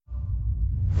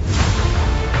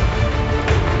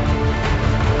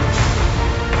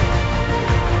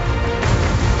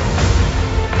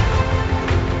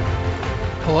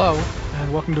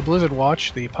welcome to Blizzard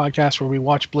Watch, the podcast where we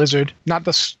watch Blizzard. Not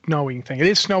the snowing thing. It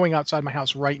is snowing outside my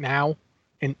house right now.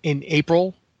 In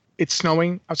April, it's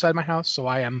snowing outside my house, so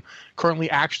I am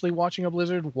currently actually watching a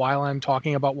Blizzard while I'm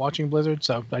talking about watching Blizzard,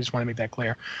 so I just want to make that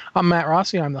clear. I'm Matt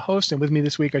Rossi, I'm the host, and with me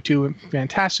this week are two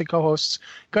fantastic co-hosts.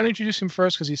 Going to introduce him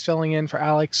first because he's filling in for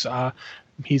Alex.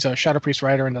 He's a Shadow Priest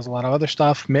writer and does a lot of other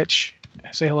stuff. Mitch.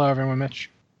 Say hello, everyone, Mitch.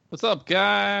 What's up,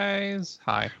 guys?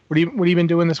 Hi. What have you been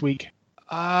doing this week?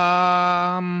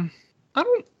 I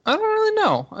don't really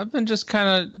know. I've been just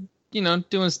kind of,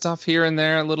 doing stuff here and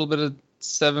there, a little bit of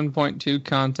 7.2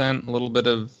 content, a little bit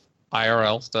of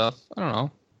IRL stuff. I don't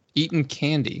know. Eating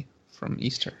candy from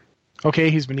Easter. Okay,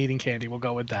 he's been eating candy. We'll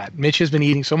go with that. Mitch has been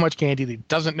eating so much candy that he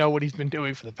doesn't know what he's been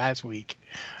doing for the past week.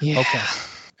 Yeah. Okay.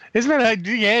 Isn't that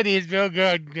candy? It's real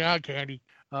good. Candy.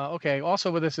 Okay,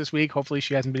 also with us this week, hopefully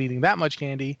she hasn't been eating that much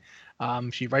candy.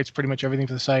 She writes pretty much everything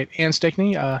for the site. Ann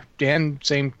Stickney, Dan,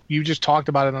 same. You just talked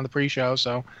about it on the pre-show,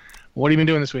 so what have you been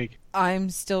doing this week? I'm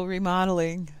still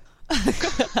remodeling.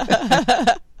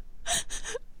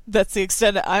 That's the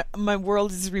extent my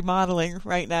world is remodeling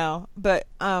right now. But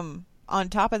on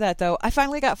top of that, though, I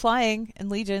finally got flying in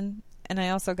Legion, and I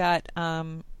also got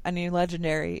a new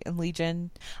legendary in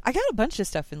Legion. I got a bunch of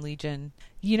stuff in Legion.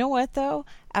 You know what, though?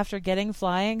 After getting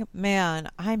flying, man,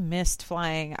 I missed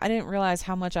flying. I didn't realize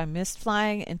how much I missed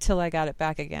flying until I got it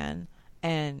back again.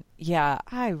 And yeah,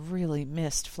 I really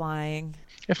missed flying.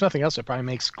 If nothing else, it probably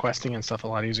makes questing and stuff a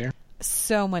lot easier.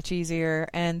 So much easier.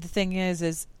 And the thing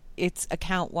is it's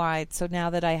account-wide. So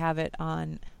now that I have it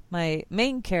on my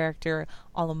main character,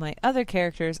 all of my other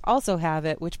characters also have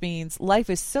it, which means life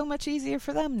is so much easier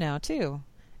for them now, too.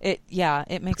 It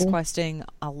makes questing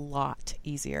a lot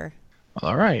easier.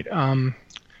 All right.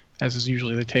 As is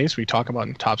usually the case, we talk about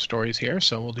top stories here,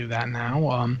 so we'll do that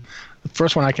now. The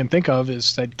first one I can think of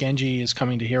is that Genji is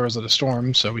coming to Heroes of the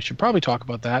Storm, so we should probably talk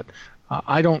about that.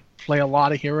 I don't play a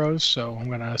lot of Heroes, so I'm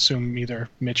going to assume either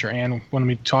Mitch or Ann want to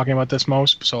be talking about this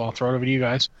most, so I'll throw it over to you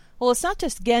guys. Well, it's not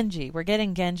just Genji. We're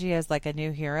getting Genji as like a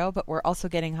new hero, but we're also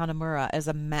getting Hanamura as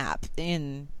a map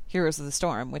in Heroes of the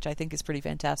Storm, which I think is pretty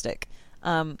fantastic.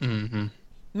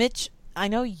 Mitch, I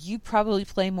know you probably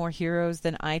play more Heroes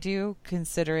than I do,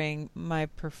 considering my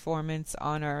performance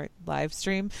on our live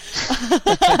stream.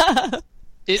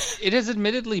 It has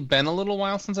admittedly been a little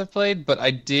while since I've played, but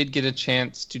I did get a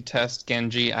chance to test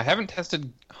Genji. I haven't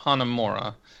tested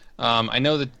Hanamura. I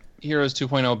know that Heroes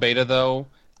 2.0 beta, though,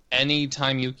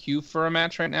 anytime you queue for a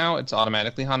match right now, it's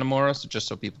automatically Hanamura, so just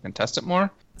so people can test it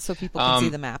more. So people can see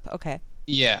the map. Okay.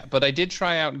 Yeah, but I did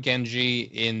try out Genji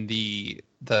in the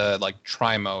like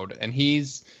try mode, and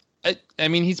he's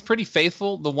pretty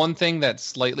faithful. The one thing that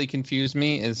slightly confused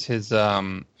me is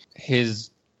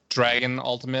his dragon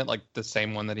ultimate, like the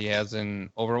same one that he has in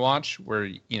Overwatch, where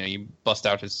you bust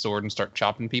out his sword and start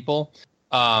chopping people.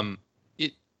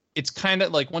 It's kind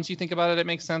of like, once you think about it, it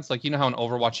makes sense. Like, how in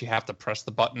Overwatch you have to press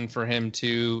the button for him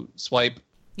to swipe.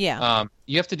 Yeah.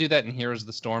 You have to do that in Heroes of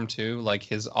the Storm too. Like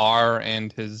his R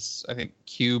and his, I think,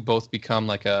 Q both become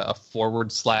like a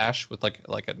forward slash with like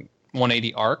a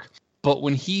 180 arc. But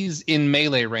when he's in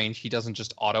melee range, he doesn't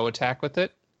just auto attack with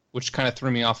it, which kind of threw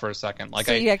me off for a second. Like,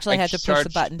 so you actually had to push the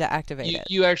button to activate it.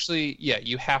 You actually,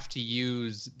 you have to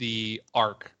use the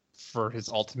arc for his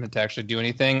ultimate to actually do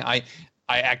anything. I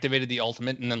activated the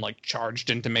ultimate and then like charged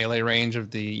into melee range of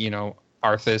the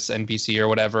Arthas NPC or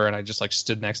whatever, and I just like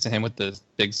stood next to him with the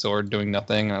big sword doing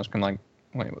nothing, and I was kind of like,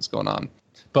 wait, what's going on?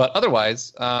 But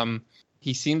otherwise,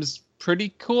 he seems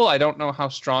pretty cool. I don't know how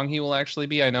strong he will actually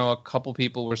be. I know a couple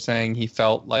people were saying he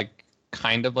felt like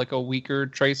kind of like a weaker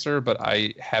Tracer, but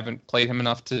I haven't played him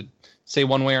enough to say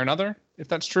one way or another if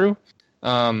that's true.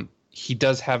 He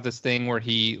does have this thing where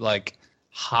he like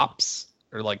hops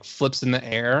or like flips in the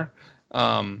air,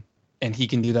 and he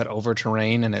can do that over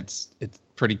terrain, and it's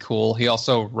pretty cool. He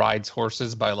also rides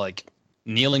horses by like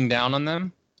kneeling down on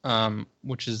them,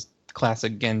 which is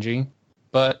classic Genji.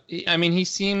 But I mean, he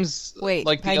seems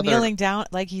like by kneeling down,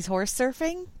 like he's horse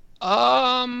surfing.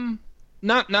 Not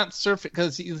surfing,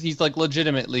 because he's like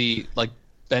legitimately like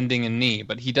bending a knee,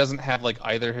 but he doesn't have like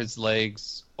either his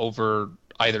legs over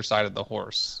either side of the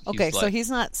horse. Okay, so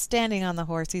he's not standing on the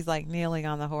horse; he's like kneeling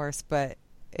on the horse, but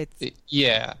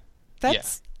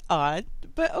that's odd,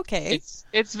 but okay.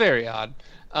 It's very odd.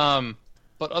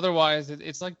 But otherwise,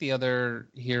 it's like the other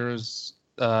heroes,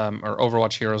 or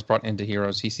Overwatch heroes brought into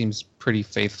Heroes. He seems pretty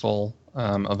faithful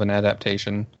of an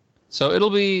adaptation. So it'll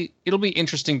be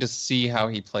interesting to see how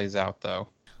he plays out, though.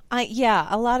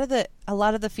 A lot of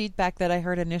the feedback that I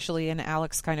heard initially, and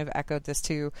Alex kind of echoed this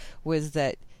too, was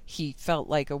that he felt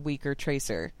like a weaker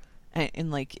Tracer,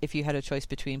 and like if you had a choice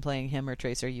between playing him or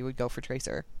Tracer, you would go for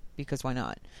Tracer. because why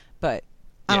not? But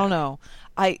I don't know.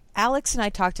 Alex and I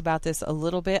talked about this a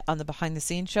little bit on the behind the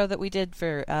scenes show that we did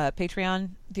for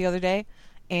Patreon the other day,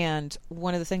 and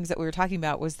one of the things that we were talking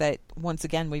about was that once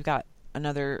again we've got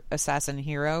another assassin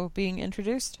hero being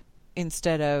introduced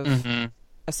instead of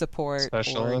a support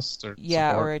specialist or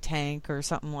or a tank or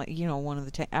something like, one of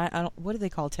the I don't, what do they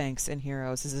call tanks in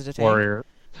Heroes? Is it a tank? Warrior.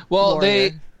 Well,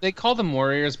 Warrior. they call them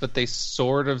warriors, but they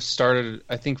sort of started,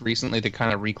 I think, recently to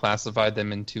kind of reclassify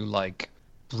them into like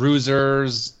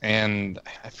bruisers, and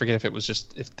I forget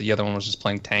if the other one was just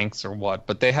playing tanks or what,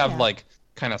 but they have like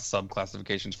kind of sub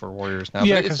classifications for warriors now.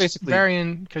 Yeah, but it's basically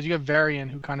Varian, because you have Varian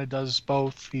who kind of does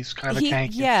both. He's kind of a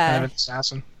tank, and kind of an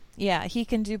assassin. Yeah, he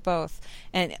can do both.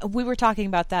 And we were talking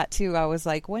about that too. I was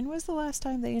like, when was the last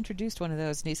time they introduced one of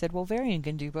those? And he said, well, Varian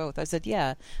can do both. I said,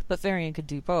 yeah, but Varian could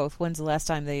do both. When's the last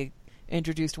time they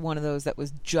introduced one of those that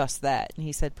was just that? And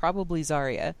he said, probably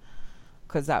Zarya,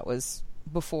 because that was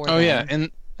before then. yeah,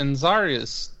 and Zarya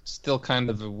is still kind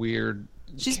of a weird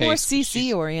She's case. more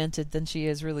CC oriented than she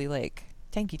is really like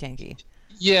tanky.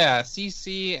 Yeah,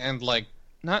 CC and like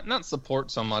not support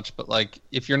so much, but like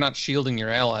if you're not shielding your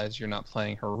allies, you're not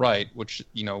playing her right, which,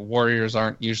 warriors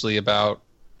aren't usually about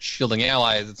shielding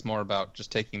allies, it's more about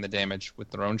just taking the damage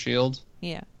with their own shield.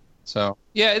 Yeah. So,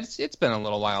 yeah, it's been a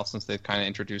little while since they've kind of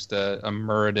introduced a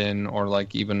Muradin or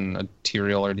like even a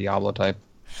Tyrael or Diablo type.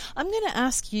 I'm going to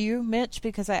ask you, Mitch,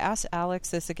 because I asked Alex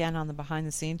this again on the behind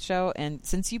the scenes show, and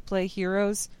since you play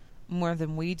Heroes more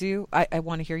than we do, I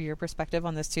want to hear your perspective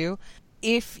on this too.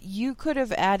 If you could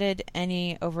have added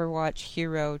any Overwatch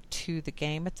hero to the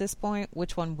game at this point,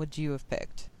 which one would you have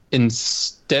picked?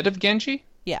 Instead of Genji?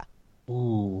 Yeah.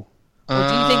 Ooh. Or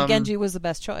do you think Genji was the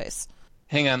best choice?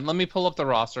 Hang on, let me pull up the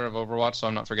roster of Overwatch so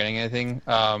I'm not forgetting anything.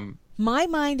 My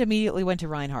mind immediately went to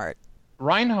Reinhardt.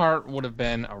 Reinhardt would have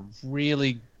been a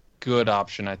really good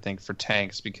option, I think, for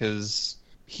tanks because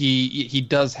he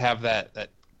does have that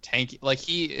tanky, like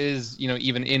he is,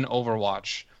 even in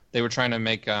Overwatch, they were trying to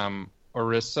make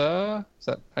Orisa,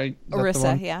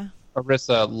 Yeah.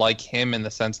 Orisa like him in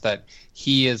the sense that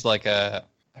he is like I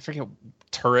forget,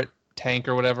 turret tank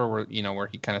or whatever, where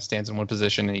he kind of stands in one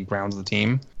position and he grounds the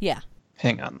team. Yeah.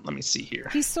 Hang on, let me see here.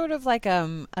 He's sort of like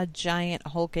a giant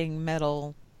hulking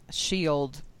metal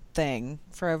shield thing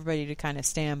for everybody to kind of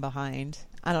stand behind.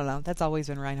 I don't know. That's always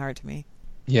been Reinhardt to me.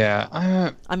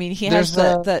 Yeah. I mean, he has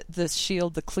the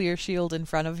shield, the clear shield in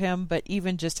front of him, but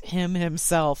even just him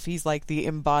himself, he's like the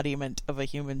embodiment of a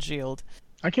human shield.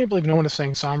 I can't believe no one is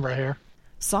saying Sombra here.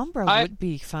 Sombra would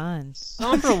be fun.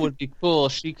 Sombra would be cool.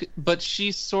 But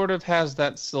she sort of has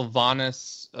that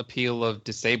Sylvanas appeal of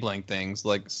disabling things.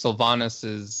 Like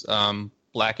Sylvanas'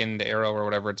 blackened arrow or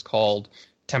whatever it's called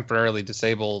temporarily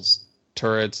disables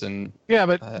turrets and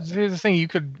but here's the thing,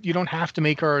 you don't have to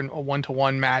make her a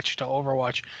 1-to-1 match to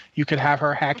Overwatch. You could have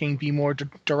her hacking be more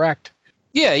direct.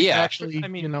 Actually, I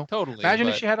mean, totally. Imagine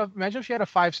if she had a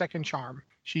 5-second charm.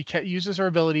 She uses her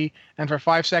ability, and for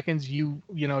 5 seconds you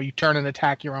turn and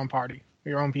attack your own party,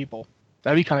 your own people.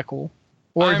 That'd be kind of cool.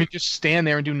 Or if you just stand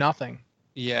there and do nothing.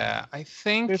 Yeah, I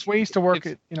think there's ways to work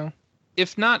it.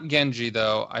 If not Genji,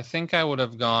 though, I think I would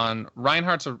have gone...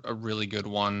 Reinhardt's a really good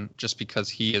one, just because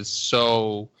he is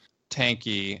so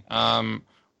tanky.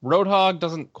 Roadhog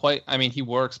doesn't quite... I mean, he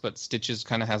works, but Stitches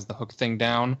kind of has the hook thing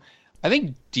down. I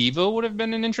think D.Va would have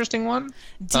been an interesting one.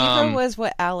 D.Va was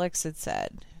what Alex had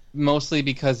said. Mostly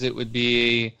because it would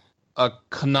be a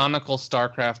canonical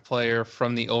StarCraft player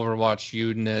from the Overwatch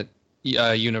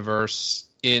universe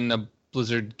in a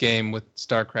Blizzard game with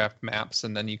StarCraft maps,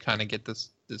 and then you kind of get this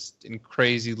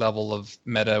crazy level of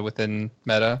meta within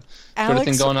meta sort of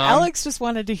thing going on. Alex just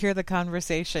wanted to hear the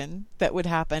conversation that would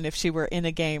happen if she were in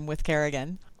a game with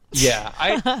Kerrigan. Yeah,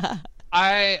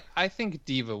 I think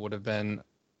D.Va would have been...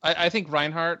 I think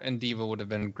Reinhardt and D.Va would have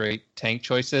been great tank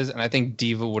choices, and I think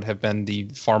D.Va would have been the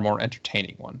far more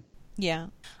entertaining one. Yeah.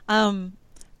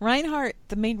 Reinhardt,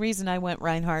 the main reason I went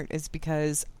Reinhardt is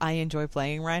because I enjoy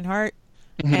playing Reinhardt.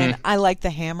 And I like the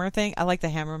hammer thing. I like the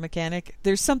hammer mechanic.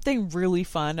 There's something really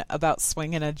fun about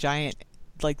swinging a giant,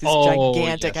 like this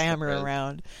gigantic hammer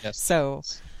around. Yes. So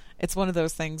it's one of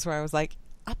those things where I was like,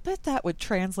 I bet that would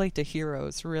translate to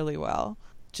Heroes really well.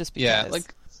 Just because. Yeah,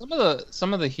 like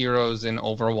some of the heroes in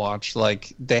Overwatch,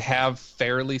 like they have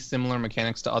fairly similar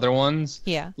mechanics to other ones.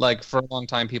 Yeah. Like for a long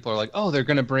time, people are like, oh, they're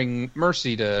going to bring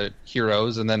Mercy to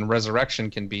Heroes, and then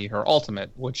Resurrection can be her ultimate,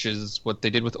 which is what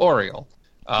they did with Oriel.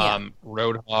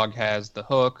 Roadhog has the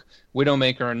hook.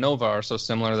 Widowmaker and Nova are so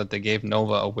similar that they gave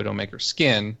Nova a Widowmaker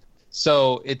skin.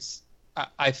 So it's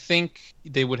I think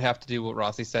they would have to do what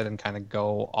Rossi said and kind of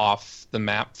go off the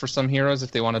map for some heroes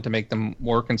if they wanted to make them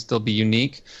work and still be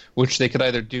unique, which they could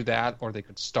either do that or they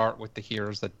could start with the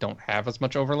heroes that don't have as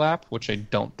much overlap, which I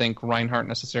don't think Reinhardt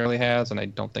necessarily has, and I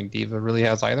don't think D.Va really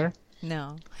has either.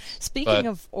 No. Speaking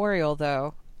of Oriole,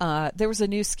 though, there was a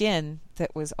new skin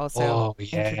that was also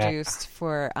introduced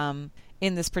for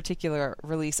in this particular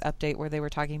release update where they were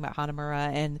talking about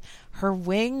Hanamura, and her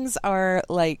wings are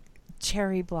like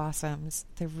cherry blossoms.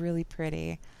 They're really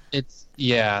pretty. It's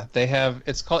like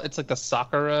the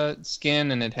Sakura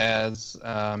skin, and it has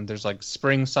there's like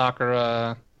spring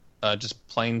Sakura, just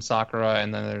plain Sakura,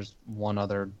 and then there's one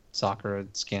other Sakura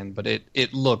skin, but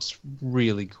it looks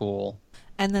really cool.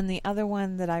 And then the other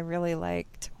one that I really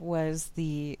liked was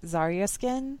the Zarya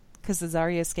skin, because the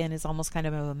Zarya skin is almost kind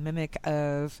of a mimic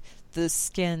of the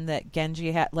skin that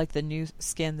Genji had, like the new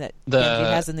skin that Genji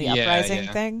has in the Uprising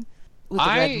thing. With the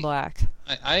red and black.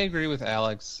 I agree with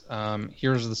Alex.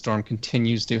 Heroes of the Storm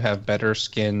continues to have better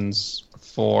skins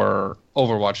for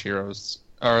Overwatch heroes,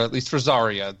 or at least for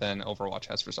Zarya, than Overwatch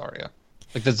has for Zarya.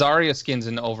 Like the Zarya skins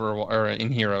in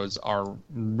in Heroes are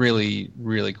really,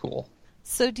 really cool.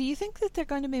 So do you think that they're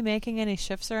going to be making any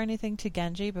shifts or anything to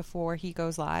Genji before he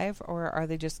goes live, or are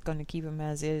they just going to keep him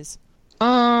as is?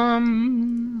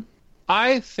 I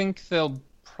think they'll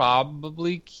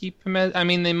probably keep him as... I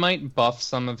mean, they might buff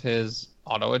some of his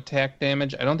auto attack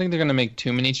damage. I don't think they're going to make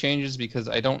too many changes because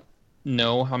I don't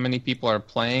know how many people are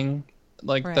playing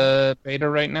the beta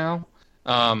right now.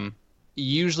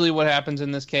 Usually what happens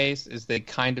in this case is they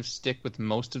kind of stick with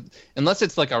most of... Unless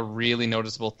it's like a really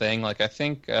noticeable thing. Like I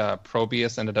think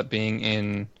Probius ended up being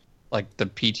in like the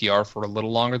PTR for a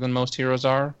little longer than most heroes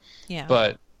are. Yeah.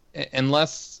 But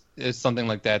unless it's something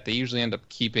like that, they usually end up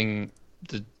keeping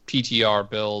the PTR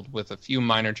build with a few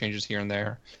minor changes here and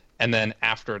there, and then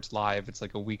after it's live, it's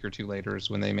like a week or two later is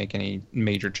when they make any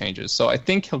major changes. So I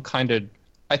think he'll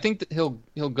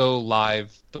go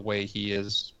live the way he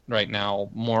is right now,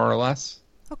 more or less.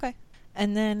 Okay,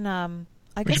 and then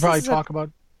we should probably talk about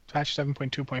patch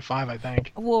 7.2.5. I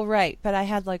think. Well, right, but I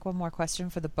had like one more question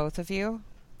for the both of you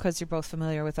because you're both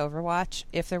familiar with Overwatch.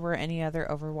 If there were any other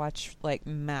Overwatch like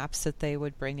maps that they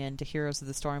would bring into Heroes of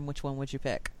the Storm, which one would you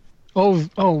pick? Oh,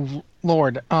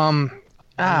 Lord. The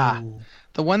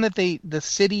one that the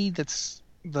city that's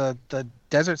the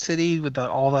desert city with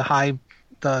the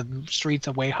streets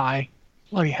are way high.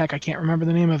 Bloody heck, I can't remember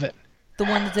the name of it. The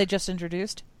one that they just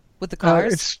introduced with the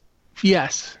cars?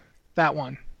 Yes, that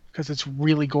one, because it's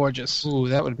really gorgeous. Ooh,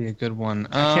 that would be a good one.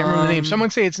 I can't remember the name. Someone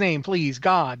say its name, please.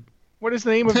 God. What is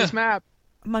the name of this map?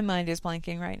 My mind is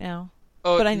blanking right now.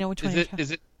 But I know which one.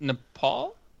 Is it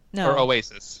Nepal? No. Or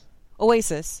Oasis?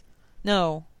 Oasis.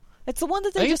 No. It's the one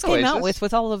that they just came out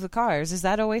with all of the cars. Is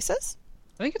that Oasis?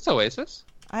 I think it's Oasis.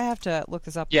 I have to look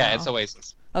this up Yeah, now. it's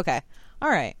Oasis. Okay. All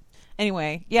right.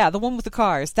 Anyway, yeah, the one with the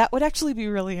cars. That would actually be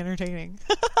really entertaining.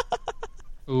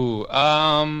 Ooh,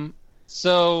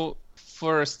 so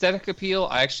for aesthetic appeal,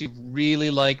 I actually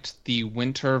really liked the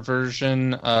winter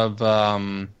version of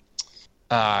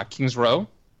King's Row.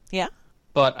 Yeah.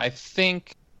 But I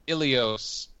think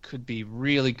Ilios could be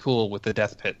really cool with the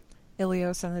Death Pit.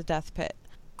 Ilios and the Death Pit.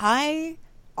 I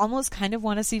almost kind of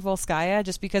want to see Volskaya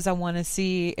just because I want to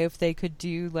see if they could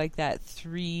do like that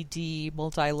 3D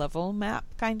multi-level map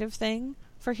kind of thing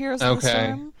for Heroes of the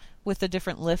Storm with the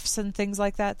different lifts and things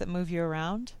like that move you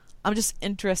around. I'm just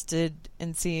interested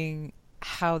in seeing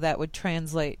how that would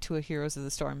translate to a Heroes of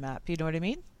the Storm map. You know what I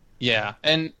mean? Yeah,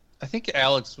 and I think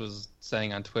Alex was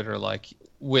saying on Twitter, like,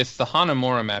 with the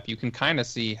Hanamura map, you can kind of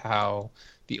see how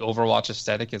the Overwatch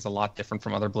aesthetic is a lot different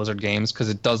from other Blizzard games because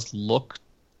it does look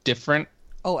different.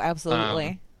 Oh,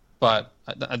 absolutely. But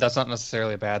that's not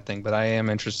necessarily a bad thing, but I am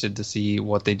interested to see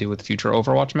what they do with future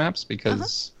Overwatch maps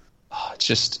because it's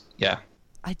just, yeah.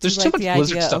 I do like the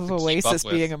idea of Oasis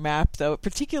being a map, though,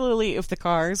 particularly if the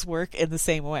cars work in the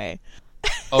same way.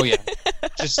 Oh, yeah.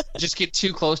 just get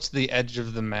too close to the edge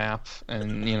of the map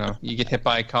and, you get hit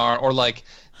by a car. Or, like,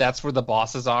 that's where the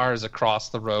bosses are, is across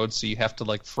the road, so you have to,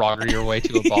 like, Frogger your way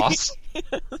to a boss.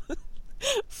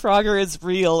 Frogger is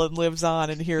real and lives on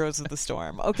in Heroes of the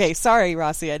Storm. Okay, sorry,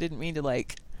 Rossi, I didn't mean to,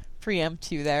 like,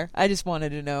 preempt you there. I just wanted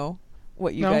to know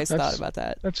what you guys thought about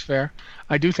that. That's fair.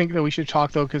 I do think that we should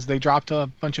talk, though, because they dropped a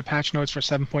bunch of patch notes for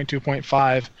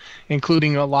 7.2.5,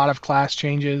 including a lot of class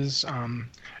changes.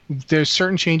 There's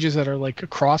certain changes that are like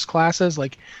across classes.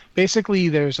 Like basically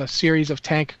there's a series of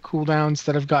tank cooldowns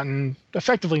that have gotten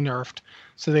effectively nerfed.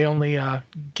 So they only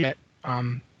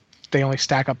they only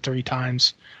stack up 3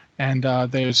 times. And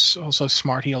there's also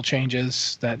smart heal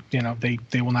changes that,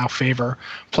 they will now favor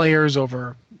players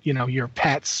over, your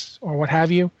pets or what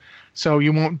have you. so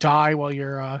you won't die while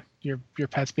your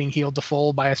pet's being healed to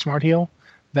full by a smart heal.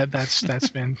 That's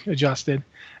been adjusted,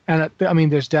 and I mean,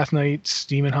 there's Death Knights,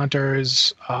 Demon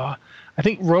Hunters. I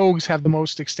think rogues have the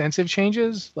most extensive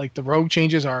changes. Like the rogue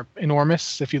changes are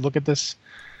enormous. If you look at this,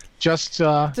 just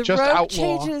rogue outlaw.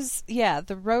 changes,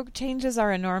 the rogue changes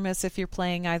are enormous if you're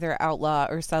playing either outlaw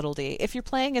or subtlety. If you're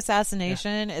playing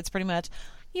assassination, it's pretty much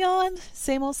yawn,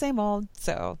 same old, same old.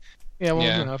 So yeah,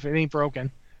 well, if it ain't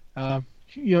broken,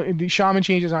 the shaman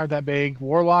changes aren't that big.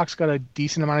 Warlock's got a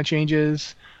decent amount of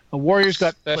changes. A warrior's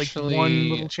got Especially, like one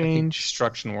little change.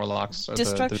 Destruction warlocks.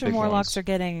 Destruction the warlocks ones. are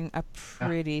getting a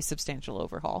pretty substantial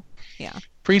overhaul. Yeah.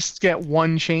 Priests get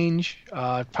one change,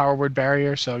 power word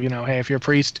barrier. So hey, if you're a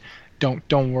priest,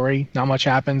 don't worry, not much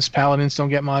happens. Paladins don't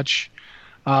get much.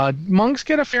 Monks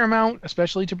get a fair amount,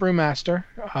 especially to Brewmaster.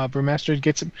 Brewmaster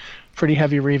gets a pretty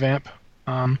heavy revamp.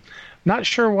 Not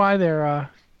sure why they're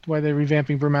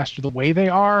revamping Brewmaster the way they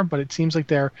are, but it seems like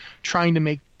they're trying to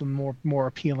make them more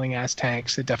appealing as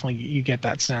tanks. It definitely, you get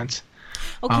that sense.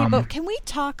 Okay, but can we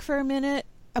talk for a minute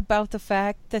about the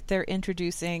fact that they're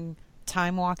introducing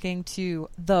time walking to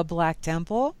the Black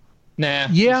Temple? Nah.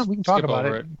 Yeah, we can talk about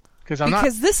it.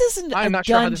 Because this isn't a not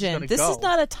sure how this is dungeon. gonna This go. is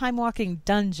not a time walking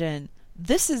dungeon.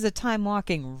 This is a time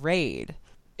walking raid.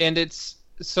 And it's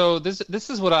so this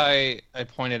is what I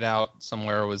pointed out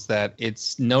somewhere, was that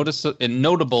it's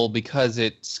notable because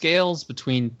it scales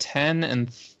between 10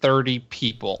 and 30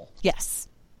 people. Yes.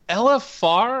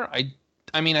 LFR,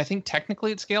 I mean, I think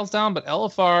technically it scales down, but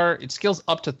LFR, it scales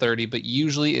up to 30, but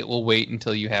usually it will wait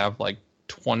until you have like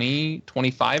 20,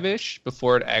 25-ish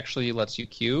before it actually lets you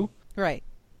queue. Right.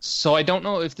 So I don't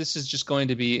know if this is just going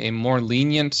to be a more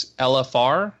lenient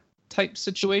LFR type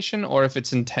situation, or if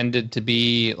it's intended to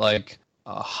be like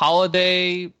a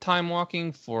holiday time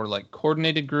walking for like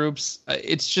coordinated groups.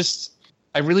 It's just,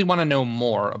 I really want to know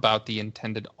more about the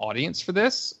intended audience for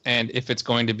this, and if it's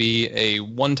going to be a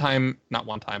not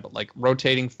one time, but like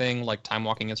rotating thing like time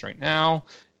walking is right now.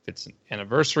 If it's an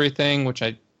anniversary thing, which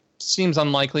seems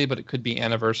unlikely, but it could be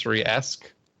anniversary-esque.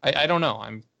 I don't know.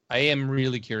 I am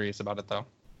really curious about it though.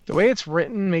 the way it's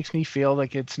written makes me feel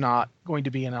like it's not going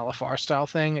to be an LFR style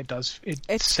thing. It's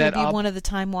set going to be up, one of the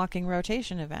time walking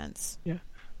rotation events. yeah,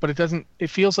 but it doesn't. It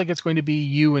feels like it's going to be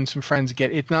you and some friends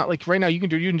get. It's not like right now you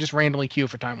can just randomly queue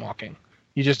for time walking.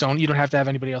 You don't have to have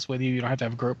anybody else with you. You don't have to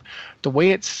have a group. The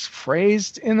way it's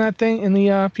phrased in that thing in the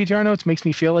PTR notes makes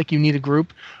me feel like you need a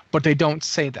group, but they don't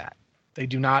say that. They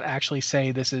do not actually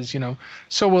say this is,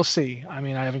 so we'll see. I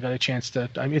mean, I haven't got a chance to.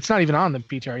 I mean, it's not even on the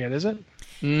PTR yet, is it?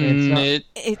 It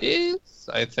is,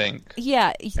 I think.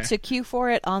 Yeah, to queue for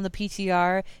it on the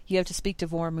PTR, you have to speak to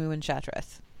Vormu and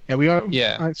Shatrith. Yeah, we are.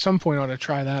 Yeah. At some point, I ought to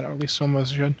try that, or at least some of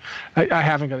us should. I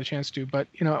haven't got a chance to, but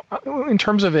in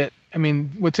terms of it, I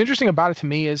mean, what's interesting about it to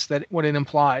me is that what it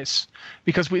implies,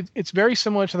 because it's very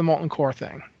similar to the Molten Core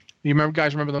thing. You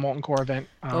remember the Molten Core event?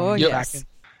 Yes.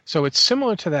 So it's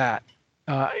similar to that.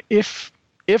 If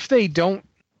they don't,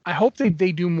 I hope they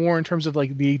do more in terms of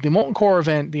like the Molten Core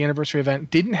event, the anniversary event,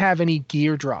 didn't have any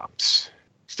gear drops.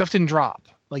 Stuff didn't drop.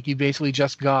 Like you basically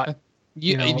just got.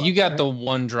 You got the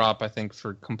one drop, I think,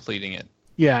 for completing it.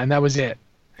 Yeah, and that was it.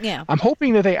 Yeah. I'm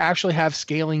hoping that they actually have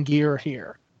scaling gear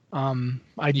here.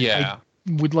 I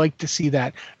would like to see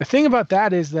that. The thing about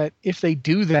that is that if they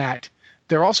do that,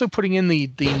 they're also putting in the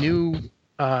new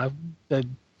the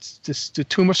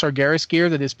Tomb of Sargeras gear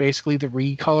that is basically the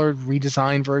recolored,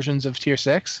 redesigned versions of Tier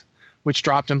 6, which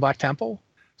dropped in Black Temple.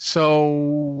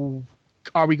 So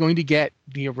are we going to get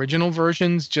the original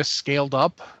versions just scaled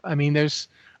up? I mean, there's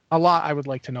a lot I would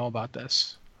like to know about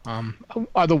this.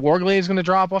 Are the Warglaives going to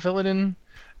drop off Illidan?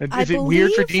 Is it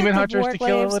weird for Demon Hunters to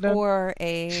kill Illidan? Or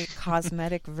a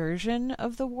cosmetic version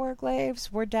of the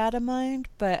Warglaives were data mined,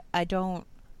 but I don't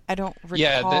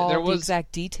recall there was the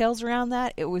exact details around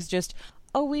that. It was just,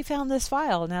 oh, we found this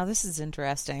file. Now this is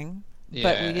interesting. Yeah,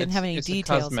 but we didn't have any details It's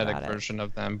a cosmetic about it. version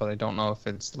of them, but I don't know if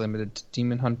it's limited to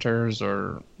Demon Hunters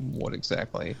or what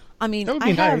exactly. I mean, That would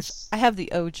be nice. I have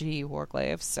the OG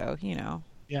Warglaives, so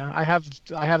Yeah, I have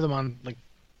them on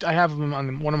I have them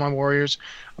on one of my warriors.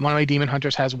 One of my Demon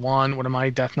Hunters has one. One of my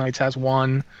Death Knights has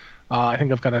one. I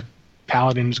think I've got a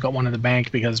Paladin who's got one in the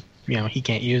bank because he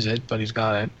can't use it, but he's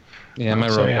got it. Yeah, my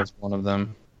rogue has one of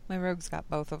them. My rogue's got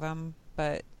both of them,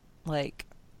 but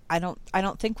I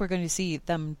don't think we're going to see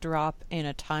them drop in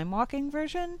a time walking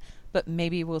version, but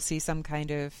maybe we'll see some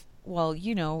kind of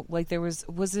there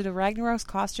was it a Ragnaros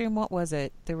costume? What was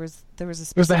it? There was a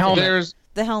specific, It was the helmet.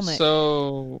 The helmet.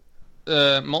 So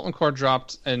Molten Core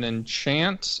dropped an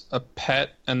enchant, a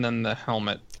pet, and then the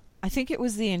helmet. I think it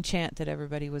was the enchant that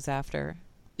everybody was after.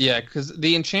 Yeah, because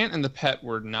the enchant and the pet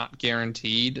were not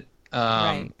guaranteed.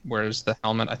 Right. Whereas the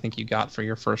helmet I think you got for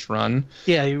your first run.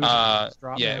 Yeah, he was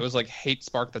Yeah, it was like Hate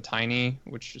Spark the Tiny,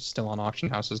 which is still on auction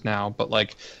houses now. But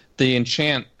like the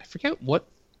enchant, I forget what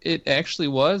it actually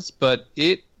was, but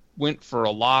it went for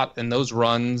a lot, and those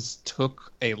runs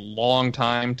took a long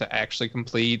time to actually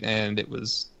complete, and it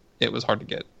was hard to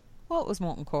get. Well, it was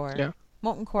Molten Core. Yeah.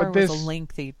 Molten Core But was this- a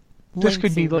lengthy this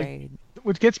could be like raid.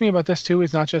 what gets me about this too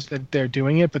is not just that they're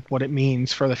doing it, but what it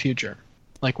means for the future.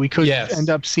 Like we could Yes. end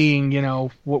up seeing,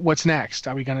 what's next?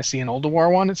 Are we going to see an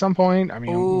Ulduar one at some point? I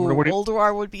mean, Ooh, what-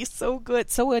 Ulduar would be so good.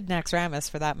 So would Naxxramas,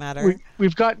 for that matter.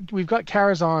 we've got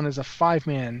Karazhan as a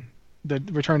 5-man. The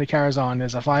Return to Karazhan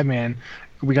as a 5-man.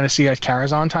 Are we going to see a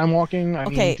Karazhan time walking? I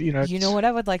Okay, mean, you know what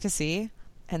I would like to see?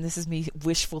 And this is me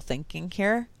wishful thinking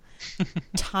here.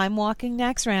 Time walking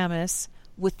Naxxramas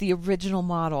with the original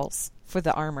models for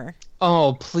the armor.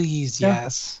 Oh, please, Yeah.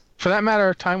 yes. For that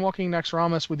matter, time walking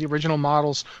Naxxramas with the original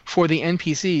models for the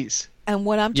NPCs. And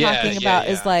what I'm Yeah, talking yeah, about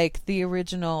yeah. is like the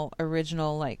original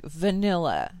like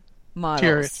vanilla Tier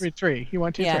models. 3. He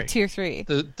went tier Yeah, 3. tier 3.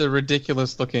 The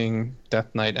ridiculous looking Death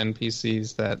Knight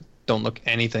NPCs that don't look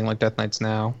anything like Death Knights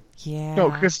now. Yeah. No,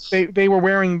 because they were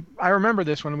wearing. I remember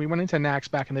this when we went into Nax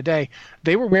back in the day.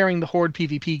 They were wearing the Horde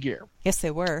PvP gear. Yes, they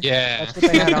were. Yeah. That's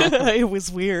what they had on. It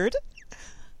was weird.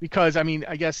 Because I mean,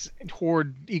 I guess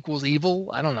Horde equals evil.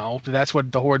 I don't know. That's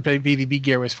what the Horde PvP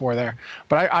gear was for there.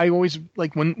 But I always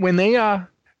like when they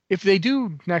if they do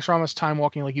Naxxramas time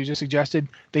walking like you just suggested,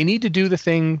 they need to do the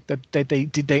thing that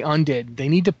they undid. They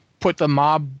need to put the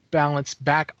mob balance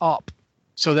back up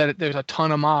so that there's a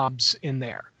ton of mobs in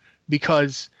there,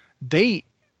 because they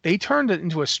turned it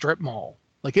into a strip mall.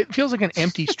 Like it feels like an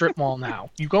empty strip mall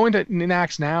now. You go into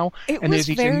Nax now, It and was there's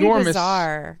these very enormous.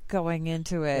 bizarre going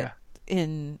into it Yeah.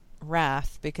 in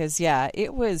Wrath, because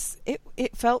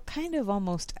it felt kind of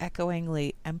almost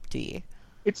echoingly empty.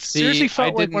 It See, seriously I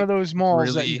felt like one of those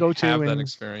malls that you go to have that and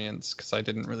experience because I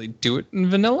didn't really do it in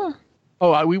vanilla.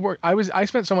 I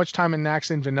spent so much time in Nax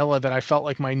in vanilla that I felt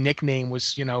like my nickname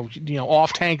was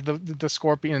off tank the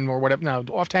scorpion or whatever. No,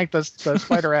 off tank the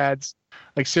spider ads.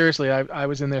 Like seriously, I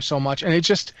was in there so much, and it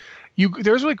just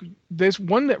there's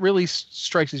one that really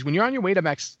strikes is when you're on your way to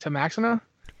Maxina,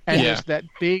 and Yeah. there's that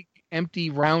big empty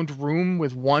round room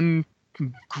with one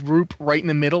group right in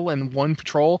the middle and one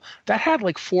patrol that had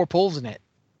like 4 pulls in it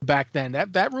back then.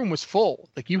 That room was full.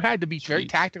 Like you had to be very Jeez.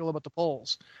 tactical about the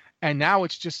pulls. And now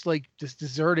it's just like this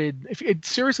deserted. It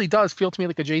seriously does feel to me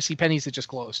like a J.C. Penney's that just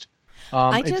closed.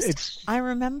 I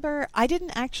remember I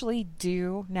didn't actually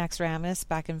do Naxxramas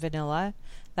back in vanilla.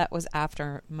 That was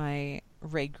after my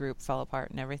raid group fell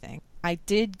apart and everything. I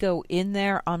did go in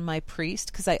there on my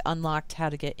priest because I unlocked how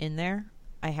to get in there.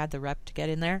 I had the rep to get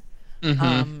in there.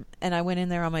 Mm-hmm. And I went in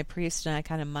there on my priest and I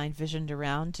kind of mind visioned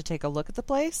around to take a look at the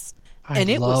place. I And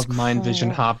it love was mind vision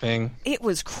hopping. It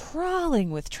was crawling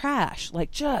with trash,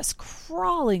 like just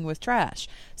crawling with trash.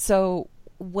 So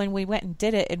when we went and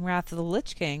did it in Wrath of the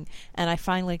Lich King, and I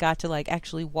finally got to like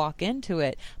actually walk into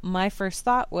it, my first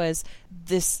thought was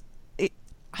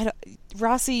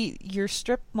Rossi, your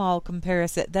strip mall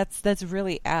comparison, that's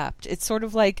really apt. It's sort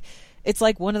of like it's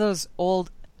like one of those old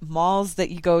malls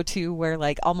that you go to where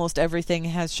like almost everything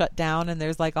has shut down and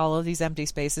there's like all of these empty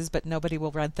spaces, but nobody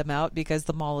will rent them out because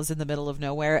the mall is in the middle of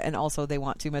nowhere and also they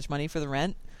want too much money for the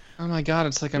rent. Oh my god,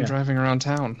 it's like I'm Yeah. driving around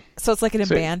town. So it's like an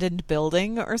abandoned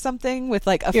building or something with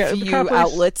like a Yeah, the few kind of place-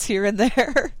 outlets here and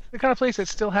there. the kind of place that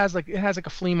still has like a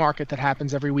flea market that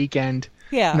happens every weekend,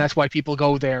 Yeah. and that's why people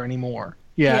go there anymore.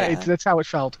 Yeah, Yeah. that's how it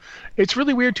felt. It's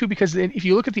really weird too because if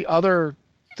you look at the other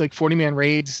like 40-man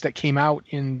raids that came out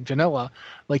in vanilla,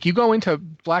 like you go into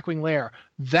Blackwing Lair,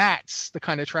 that's the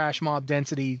kind of trash mob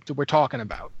density that we're talking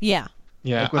about. Yeah.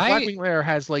 Yeah, Like with Blackwing Lair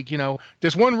has like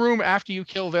there's one room after you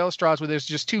kill Veilstraws where there's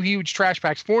just 2 huge trash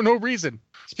packs for no reason.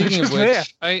 speaking They're of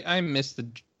just there. which, I miss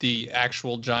the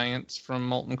actual giants from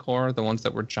Molten Core, the ones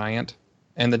that were giant,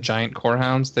 and the giant core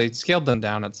hounds. They scaled them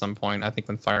down at some point. I think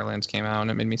when Firelands came out,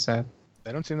 and it made me sad.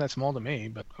 They don't seem that small to me,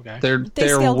 but okay. They're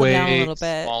scaled them down a way little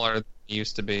bit. smaller than they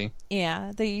used to be.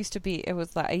 Yeah, they used to be. It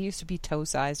was like I used to be toe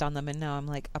sized on them, and now I'm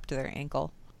like up to their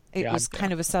ankle. It Yeah, was yeah.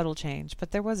 kind of a subtle change,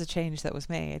 but there was a change that was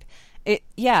made.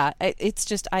 It's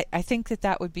just I think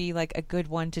that would be like a good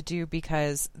one to do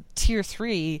because tier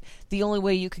 3, the only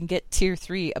way you can get tier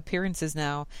 3 appearances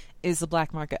now is the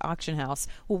black market auction house.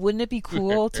 Well, wouldn't it be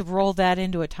cool to roll that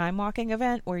into a time walking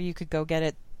event where you could go get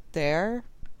it there?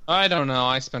 I don't know.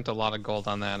 I spent a lot of gold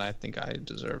on that. I think I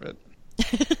deserve it.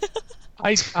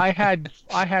 I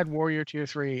had Warrior tier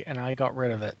 3 and I got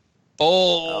rid of it.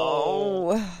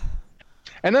 Oh.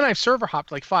 And then I've server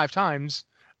hopped like 5 times,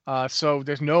 so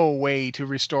there's no way to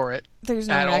restore it. There's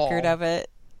no At record all. of it.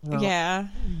 No. Yeah.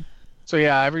 So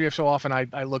yeah, every so often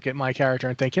I look at my character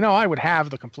and think, I would have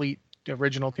the complete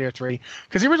original tier 3,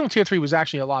 because the original tier 3 was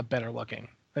actually a lot better looking.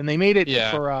 And they made it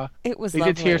for it was they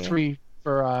lovely. did tier 3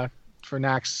 for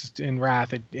Nax in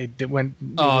Wrath. It went.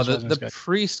 The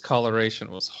priest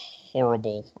coloration was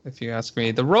horrible, if you ask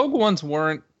me. The rogue ones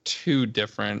weren't too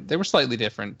different. They were slightly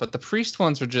different, but the priest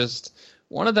ones were just,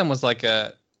 one of them was like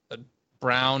a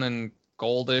brown and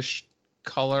goldish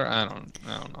color. I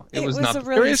don't know. It was not a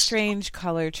really strange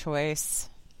color choice.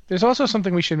 There's also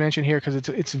something we should mention here, because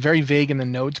it's very vague in the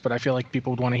notes, but I feel like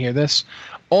people would want to hear this.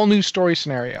 All new story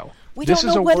scenario. This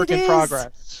is a work in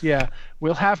progress. Yeah,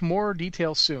 we'll have more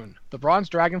details soon. The Bronze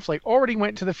Dragonflight already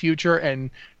went to the future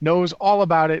and knows all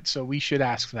about it, so we should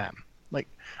ask them. Like,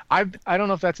 I don't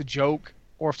know if that's a joke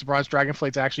or if the Bronze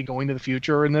Dragonflight's actually going to the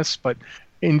future in this, but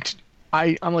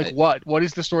I'm like, what? What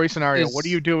is the story scenario? What are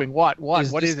you doing? What is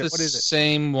it? What is it?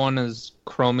 Same one as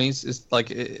Chromie's?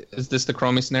 Is this the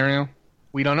Chromie scenario?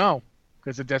 We don't know,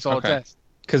 because that's all it says.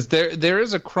 Because there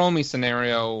is a Chromie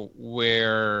scenario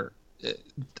where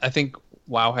I think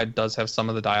Wowhead does have some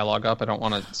of the dialogue up. I don't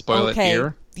want to spoil it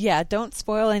here. Yeah, don't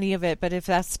spoil any of it, but if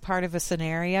that's part of a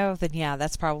scenario, then yeah,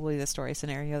 that's probably the story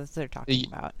scenario that they're talking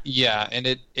about. Yeah, and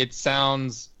it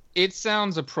sounds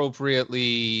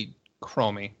appropriately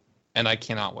Chromie, and I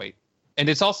cannot wait. And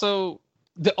it's also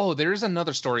there is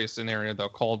another story scenario though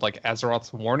called like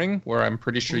Azeroth's Warning, where I'm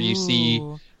pretty sure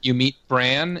you meet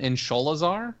Bran in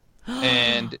Sholazar.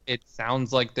 And it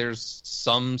sounds like there's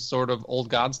some sort of old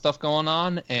god stuff going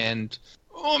on, and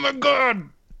oh my god,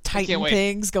 Titan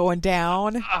things going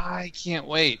down. I can't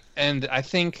wait. And I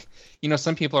think,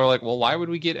 some people are like, well, why would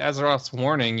we get Azeroth's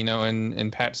Warning,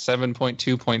 in patch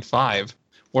 7.2.5?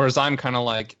 Whereas I'm kind of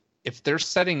like, if they're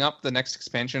setting up the next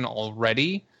expansion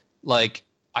already, like,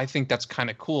 I think that's kind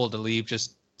of cool to leave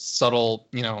just subtle,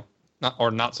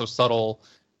 not so subtle,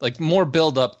 like more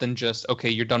build up than just, okay,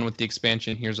 you're done with the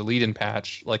expansion, here's a lead-in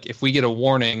patch. Like, if we get a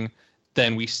warning,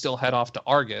 then we still head off to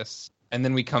Argus, and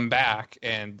then we come back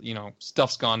and,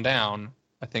 stuff's gone down.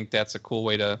 I think that's a cool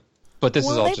way to... But this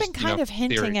is all they've just, been kind of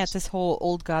hinting theories. at this whole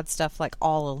old god stuff, like,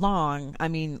 all along. I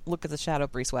mean, look at the Shadow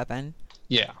Priest weapon.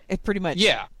 Yeah. It pretty much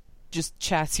just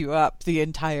chats you up the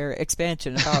entire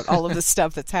expansion about all of the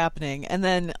stuff that's happening. And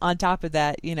then on top of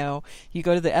that, you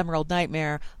go to the Emerald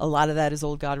Nightmare, a lot of that is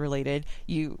old god related.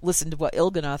 You listen to what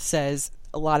Il'gynoth says,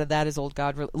 a lot of that is old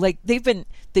god like they've been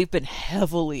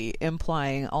heavily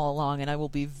implying all along, and I will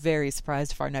be very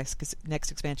surprised if our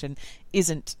next expansion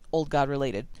isn't old god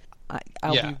related.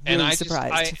 I'll be really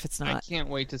surprised if it's not. I can't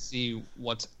wait to see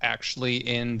what's actually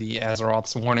in the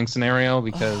Azeroth's Warning scenario,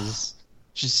 because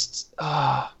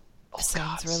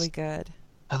sounds really good.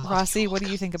 Rossi, what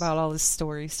do you think about all this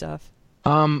story stuff?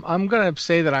 I'm going to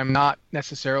say that I'm not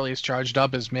necessarily as charged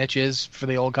up as Mitch is for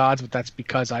the old gods, but that's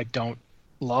because I don't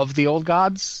love the old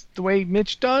gods the way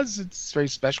Mitch does. It's very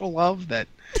special love that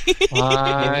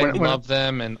I love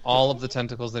them and all of the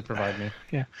tentacles they provide me.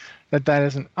 Yeah, that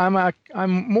isn't.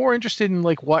 I'm more interested in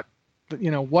like what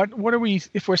are we,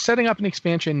 if we're setting up an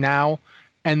expansion now.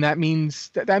 And that means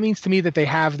to me that they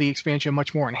have the expansion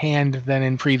much more in hand than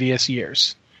in previous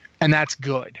years. And that's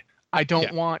good. I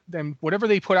don't want them, whatever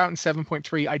they put out in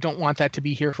 7.3, I don't want that to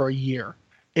be here for a year.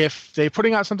 If they're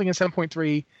putting out something in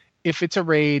 7.3, if it's a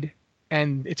raid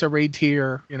and it's a raid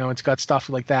tier, it's got stuff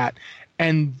like that,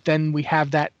 and then we have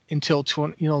that until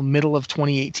middle of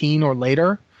 2018 or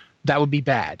later, that would be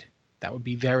bad. That would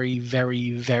be very,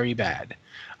 very, very bad.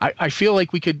 I feel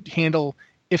like we could handle...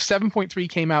 If 7.3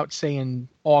 came out, say, in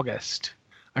August,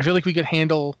 I feel like we could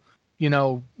handle,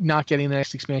 not getting the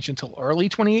next expansion until early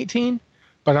 2018.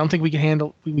 But I don't think we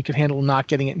could handle not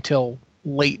getting it until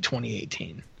late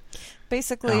 2018.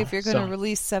 Basically, if you're going to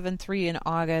release 7.3 in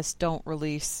August, don't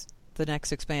release the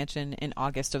next expansion in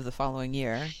August of the following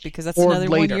year, because that's another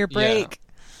 1 year break.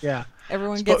 Yeah.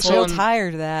 Everyone gets real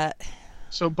tired of that.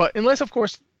 So, but unless, of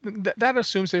course, that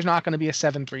assumes there's not going to be a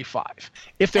 7.3.5.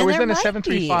 If there was then a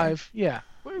 7.3.5,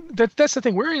 That's the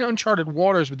thing. We're in uncharted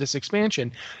waters with this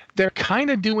expansion. They're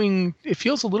kind of doing... It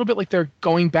feels a little bit like they're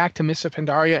going back to Mists of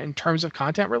Pandaria in terms of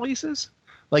content releases.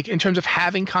 Like, in terms of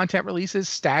having content releases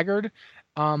staggered.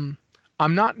 I'm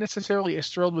not necessarily as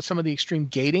thrilled with some of the extreme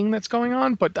gating that's going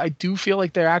on, but I do feel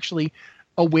like they're actually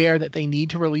aware that they need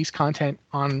to release content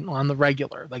on the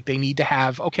regular. Like, they need to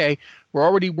have... Okay, we're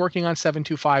already working on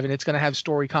 7.2.5, and it's going to have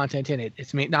story content in it.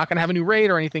 It's not going to have a new raid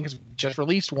or anything because we just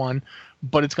released one,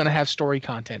 but it's going to have story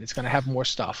content. It's going to have more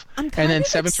stuff. I'm kind of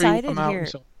 7.3 will come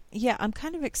out. Yeah, I'm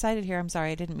kind of excited here. I'm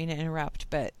sorry, I didn't mean to interrupt,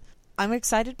 but I'm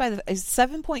excited by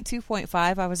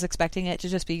 7.2.5. I was expecting it to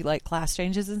just be like class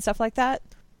changes and stuff like that.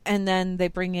 And then they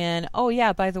bring in, oh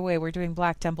yeah, by the way, we're doing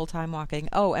Black Temple Time Walking.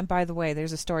 Oh, and by the way,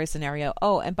 there's a story scenario.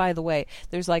 Oh, and by the way,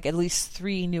 there's like at least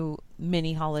 3 new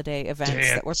mini holiday events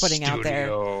that we're putting out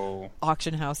there.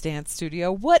 Auction House Dance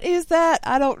Studio. What is that?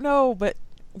 I don't know, but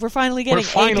we're finally getting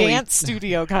a dance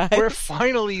studio, guys. We're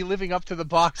finally living up to the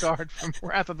box art from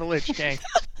Wrath of the Lich King.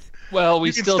 Well,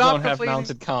 we still don't have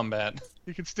mounted combat.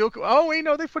 You can still... Oh, wait,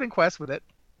 no, they put in quests with it.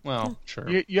 Well, sure.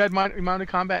 You had mounted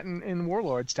combat in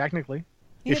Warlords, technically.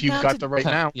 If you've got the right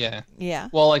mount. Yeah.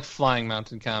 Well, like flying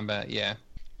mounted combat, yeah.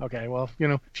 Okay, well,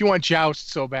 if you want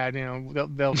Joust so bad,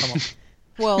 they'll come up.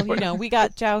 Well, we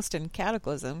got Joust and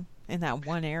Cataclysm in that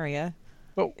one area.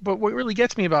 But what really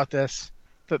gets me about this,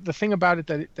 the thing about it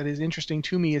that is interesting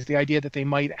to me is the idea that they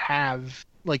might have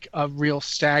like a real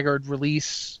staggered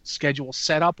release schedule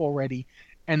set up already,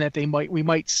 and that we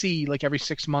might see like every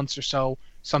 6 months or so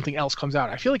something else comes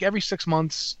out. I feel like every 6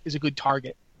 months is a good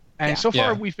target. And so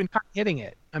far, we've been kind of hitting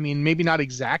it. I mean, maybe not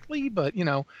exactly, but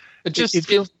it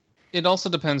feels. It also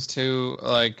depends too.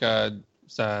 Like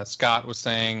Scott was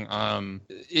saying,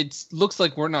 it looks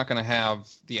like we're not going to have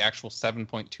the actual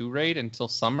 7.2 raid until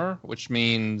summer, which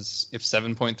means if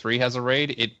 7.3 has a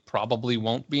raid, it probably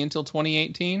won't be until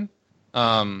 2018.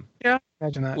 Yeah,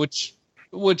 imagine that.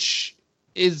 Which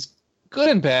is good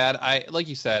and bad. Like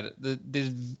you said,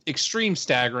 the extreme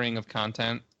staggering of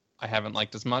content I haven't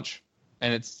liked as much.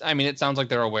 And it sounds like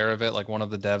they're aware of it. Like one of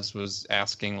the devs was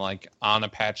asking, like, on a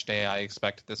patch day, I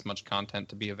expect this much content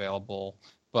to be available.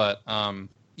 But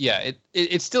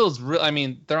it still is real. I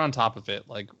mean, they're on top of it.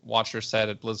 Like Watcher said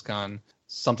at BlizzCon,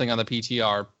 something on the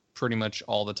PTR pretty much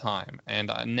all the time.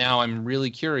 And now I'm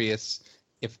really curious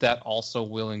if that also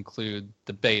will include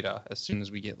the beta as soon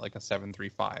as we get like a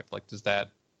 7.3.5. Like, does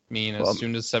that mean as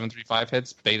soon as 7.3.5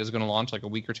 hits, beta's going to launch like a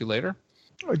week or two later?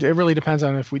 It really depends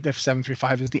on if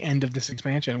 7.3.5 is the end of this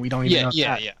expansion. We don't even know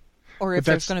that. Yeah. Or if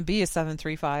there's going to be a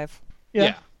 7.3.5.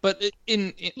 Yeah. But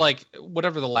in like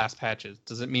whatever the last patch is,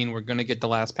 does it mean we're going to get the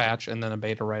last patch and then a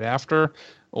beta right after,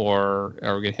 or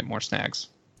are we going to hit more snags?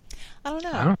 I don't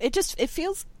know.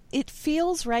 It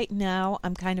feels right now.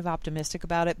 I'm kind of optimistic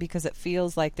about it because it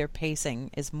feels like their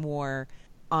pacing is more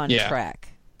on track.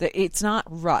 It's not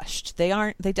rushed. They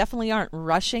definitely aren't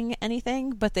rushing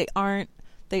anything, but they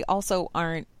also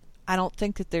aren't. I don't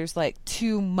think that there's like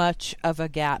too much of a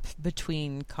gap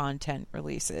between content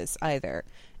releases either.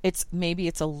 Maybe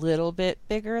it's a little bit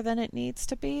bigger than it needs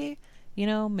to be.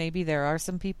 Maybe there are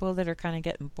some people that are kind of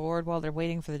getting bored while they're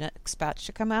waiting for the next patch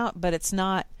to come out, but it's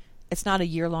not a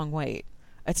year-long wait.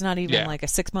 It's not even like a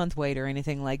 6-month wait or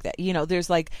anything like that. There's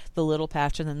like the little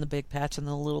patch and then the big patch and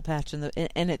the little patch and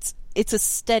it's a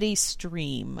steady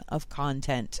stream of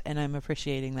content, and I'm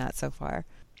appreciating that so far.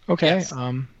 Okay. Yes.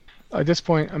 At this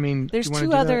point, I mean, there's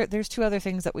two other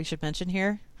things that we should mention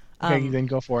here. Okay, then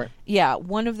go for it. Yeah,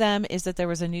 one of them is that there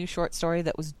was a new short story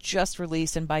that was just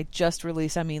released, and by just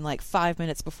released, I mean like 5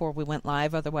 minutes before we went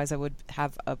live. Otherwise, I would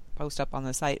have a post up on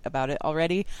the site about it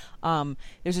already.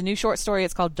 There's a new short story.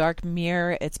 It's called Dark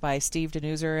Mirror. It's by Steve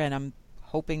Denuser, and I'm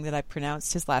hoping that I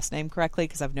pronounced his last name correctly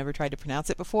because I've never tried to pronounce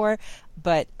it before.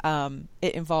 But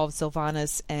it involves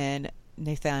Sylvanas and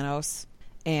Nathanos,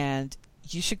 and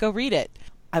you should go read it.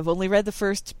 I've only read the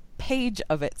first page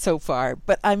of it so far,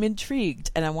 but I'm intrigued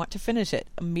and I want to finish it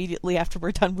immediately after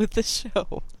we're done with the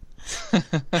show.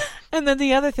 And then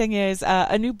the other thing is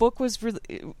a new book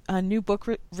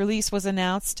release was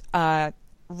announced.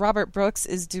 Robert Brooks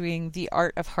is doing The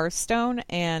Art of Hearthstone,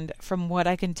 and from what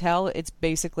I can tell, it's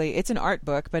an art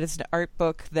book, but it's an art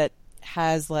book that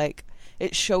has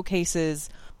it showcases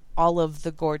all of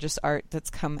the gorgeous art that's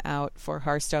come out for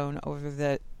Hearthstone over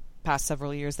the past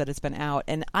several years that it's been out.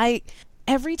 And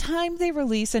every time they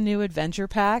release a new adventure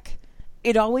pack,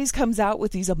 it always comes out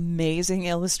with these amazing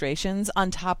illustrations on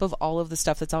top of all of the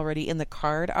stuff that's already in the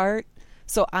card art.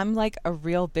 So I'm like a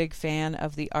real big fan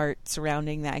of the art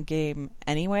surrounding that game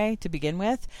anyway, to begin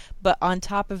with. But on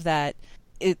top of that,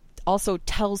 it also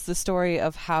tells the story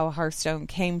of how Hearthstone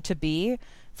came to be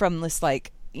from this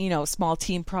small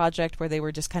team project where they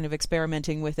were just kind of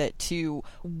experimenting with it to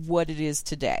what it is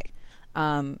today.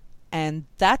 And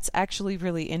that's actually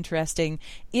really interesting.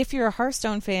 If you're a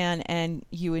Hearthstone fan and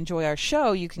you enjoy our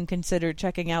show, you can consider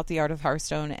checking out The Art of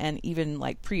Hearthstone and even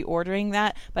pre-ordering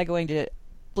that by going to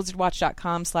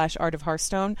blizzardwatch.com/Art of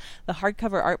Hearthstone. The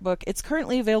hardcover art book, it's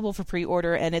currently available for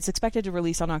pre-order and it's expected to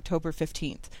release on October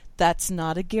 15th. That's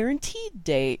not a guaranteed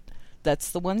date.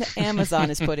 That's the one that Amazon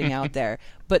is putting out there.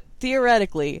 But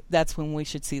theoretically, that's when we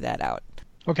should see that out.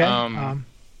 Okay.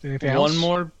 Anything else? One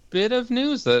more bit of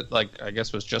news that I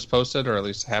guess was just posted, or at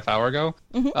least a half hour ago.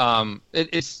 Mm-hmm.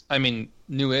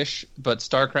 newish, but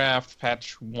StarCraft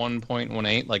patch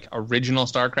 1.18, like original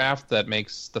StarCraft that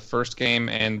makes the first game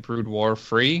and Brood War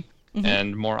free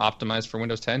and more optimized for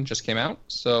Windows 10 just came out.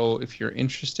 So if you're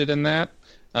interested in that,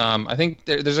 I think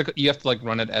you have to like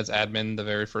run it as admin the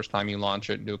very first time you launch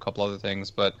it and do a couple other things.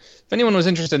 But if anyone was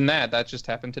interested in that just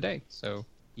happened today. So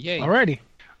yay. Alrighty.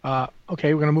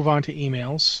 Okay, we're going to move on to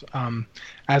emails.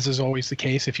 As is always the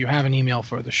case, if you have an email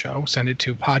for the show, send it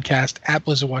to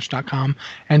podcast@blizzardwatch.com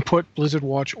and put Blizzard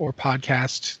Watch or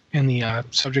podcast in the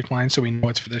subject line so we know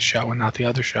it's for this show and not the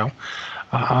other show.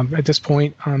 At this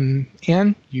point,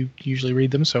 Anne, you usually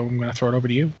read them, so I'm going to throw it over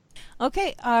to you.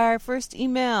 Okay, our first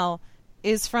email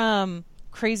is from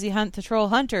Crazy Hunt the Troll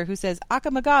Hunter, who says,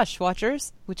 "Akamagosh,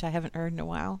 watchers," which I haven't heard in a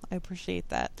while. I appreciate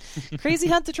that. Crazy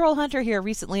Hunt the Troll Hunter here.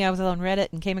 Recently, I was on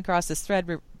Reddit and came across this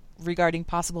thread regarding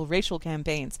possible racial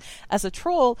campaigns. As a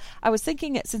troll, I was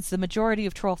thinking that since the majority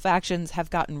of troll factions have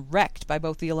gotten wrecked by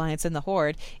both the Alliance and the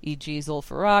Horde, e.g.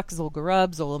 Zul'Farrak,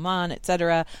 Zul'Gurub, Zolaman,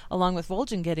 etc., along with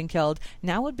Vol'jin getting killed,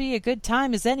 now would be a good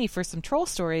time as any for some troll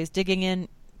stories. Digging in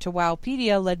to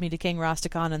Wowpedia led me to King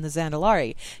Rastakhan and the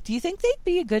Zandalari. Do you think they'd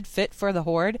be a good fit for the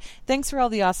Horde? Thanks for all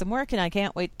the awesome work, and I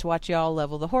can't wait to watch y'all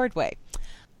level the Horde way.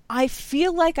 I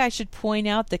feel like I should point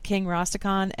out that King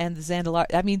Rastakhan and the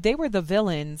Zandalari, I mean, they were the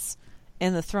villains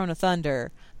in the Throne of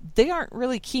Thunder. They aren't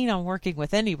really keen on working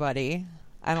with anybody,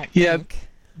 I don't think.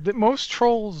 Most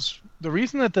trolls, the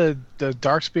reason that the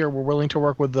Darkspear were willing to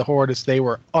work with the Horde is they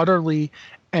were utterly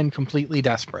and completely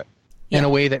desperate. In a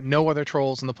way that no other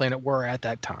trolls on the planet were at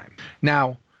that time.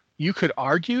 Now, you could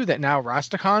argue that now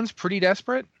Rastakhan's pretty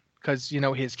desperate because,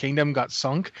 his kingdom got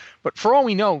sunk. But for all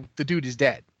we know, the dude is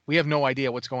dead. We have no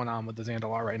idea what's going on with the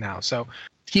Zandalar right now. So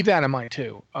keep that in mind,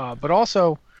 too. But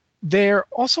also, they're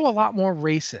also a lot more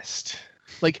racist.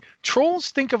 Like,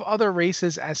 trolls think of other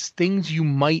races as things you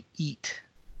might eat.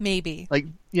 Maybe. Like,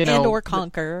 and or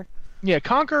conquer. Yeah,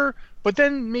 conquer, but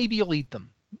then maybe you'll eat them.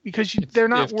 Because they're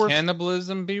not worth...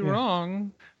 cannibalism be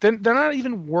wrong. They're not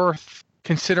even worth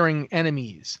considering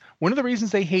enemies. One of the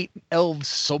reasons they hate elves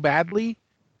so badly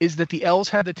is that the elves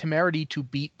had the temerity to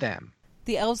beat them.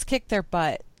 The elves kicked their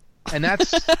butt. And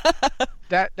that's...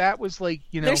 that was like,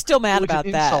 They're still mad about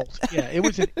that. Yeah, it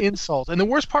was an insult. And the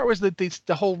worst part was that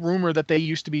the whole rumor that they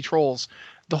used to be trolls.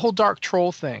 The whole Dark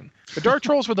Troll thing. The Dark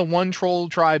Trolls were the one troll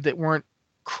tribe that weren't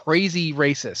crazy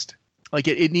racist. Like,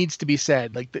 it needs to be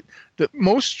said. Like, the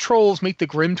most trolls make the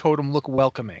Grim Totem look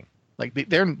welcoming. Like,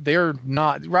 they're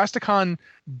not. Rastakhan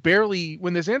barely...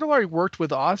 When the Zandalari worked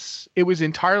with us, it was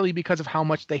entirely because of how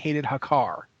much they hated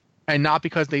Hakkar. And not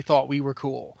because they thought we were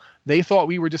cool. They thought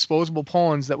we were disposable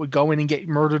pawns that would go in and get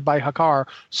murdered by Hakkar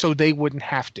so they wouldn't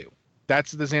have to.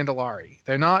 That's the Zandalari.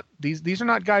 They're not... These are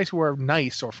not guys who are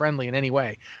nice or friendly in any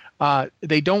way.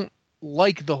 They don't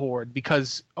like the Horde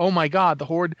because, oh my god, the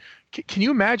Horde... Can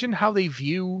you imagine how they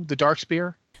view the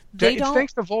Darkspear? It's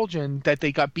thanks to Vol'jin that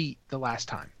they got beat the last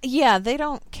time. Yeah, they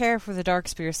don't care for the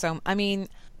Darkspear. So, I mean,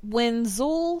 when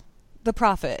Zul, the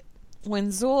Prophet, when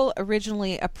Zul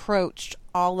originally approached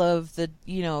all of the,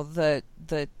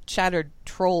 the shattered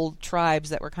troll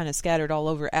tribes that were kind of scattered all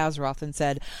over Azeroth and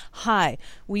said, "Hi,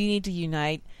 we need to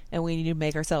unite and we need to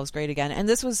make ourselves great again." And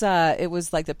this was, it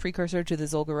was like the precursor to the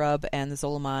Zul'Gurub and the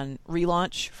Zolaman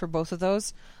relaunch for both of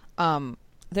those.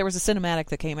 There was a cinematic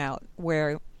that came out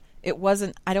where it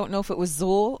wasn't, I don't know if it was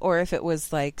Zul or if it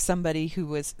was like somebody who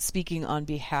was speaking on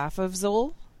behalf of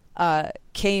Zul,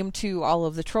 came to all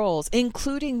of the trolls,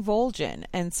 including Vol'jin,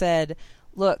 and said,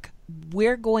 "Look,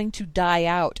 we're going to die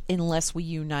out unless we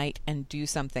unite and do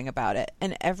something about it."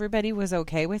 And everybody was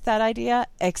okay with that idea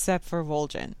except for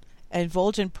Vol'jin. And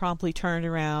Vol'jin promptly turned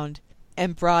around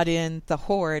and brought in the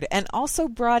Horde, and also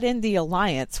brought in the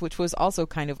Alliance, which was also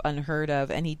kind of unheard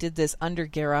of, and he did this under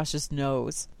Garrosh's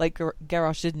nose. Like,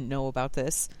 Garrosh didn't know about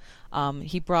this.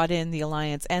 He brought in the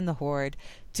Alliance and the Horde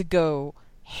to go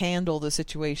handle the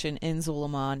situation in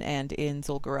Zulaman and in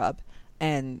Zul'Gurub,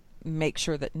 and make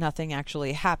sure that nothing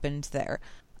actually happened there.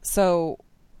 So,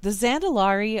 the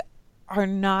Zandalari are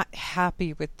not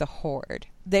happy with the Horde.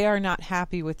 They are not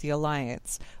happy with the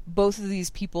Alliance. Both of these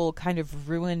people kind of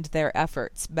ruined their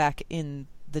efforts back in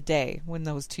the day when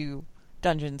those two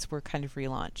dungeons were kind of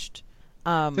relaunched.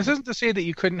 This isn't to say that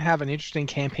you couldn't have an interesting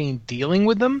campaign dealing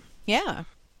with them. Yeah.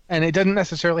 And it doesn't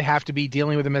necessarily have to be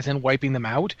dealing with them as in wiping them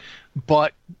out.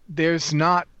 But there's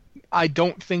not... I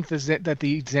don't think that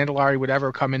the Zandalari would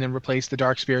ever come in and replace the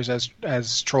Darkspears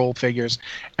as troll figures,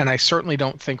 and I certainly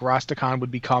don't think Rastakhan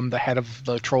would become the head of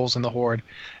the trolls in the Horde.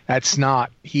 That's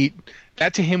not...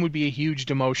 That to him would be a huge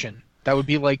demotion. That would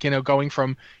be like, going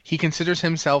from he considers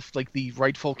himself like the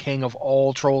rightful king of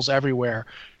all trolls everywhere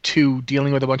to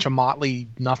dealing with a bunch of motley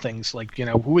nothings. Like,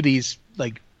 who are these,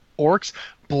 like, orcs?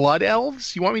 Blood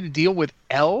elves? You want me to deal with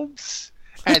elves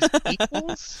as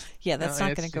equals? Yeah, that's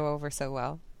not going to go over so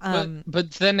well.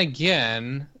 But then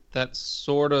again, that's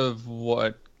sort of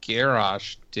what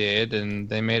Garrosh did, and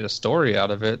they made a story out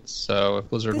of it. So if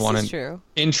Blizzard wanted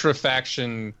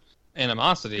intra-faction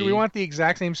animosity, do we want the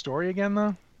exact same story again,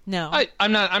 though? No,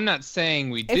 I'm not saying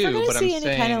we do. If we're going to see I'm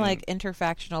any kind of like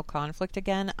interfactional conflict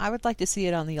again, I would like to see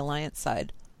it on the Alliance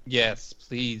side. Yes,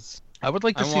 please. I would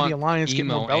like to see the Alliance get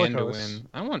more bellicose.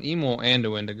 I want Emo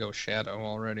Anduin to go Shadow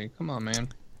already. Come on, man.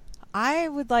 I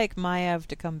would like Maiev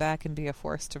to come back and be a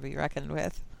force to be reckoned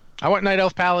with. I want Night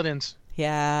Elf Paladins.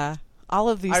 Yeah. All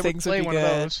of these things would be good. Of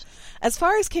those. As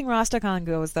far as King Rastakhan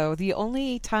goes, though, the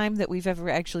only time that we've ever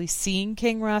actually seen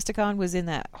King Rastakhan was in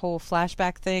that whole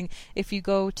flashback thing. If you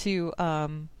go to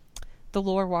the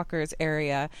Lore Walkers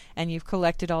area and you've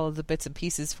collected all of the bits and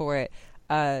pieces for it,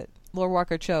 Lore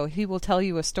Walker Cho, he will tell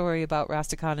you a story about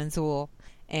Rastakhan and Zul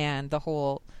and the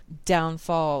whole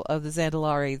downfall of the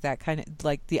Zandalari, that kind of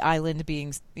like the island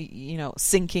being,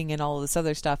 sinking and all of this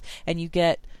other stuff. And you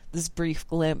get this brief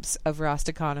glimpse of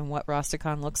Rastakhan and what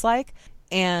Rastakhan looks like.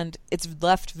 And it's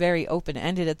left very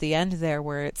open-ended at the end there,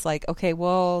 where it's like, okay,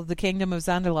 well, the kingdom of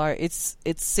Zandalar, it's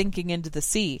sinking into the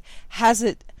sea. Has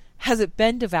it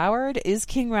been devoured? Is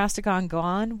King Rastakhan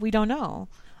gone? We don't know.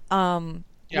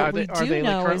 Are they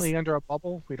currently under a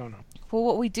bubble? We don't know. Well,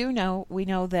 what we do know, we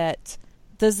know that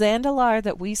the Zandalar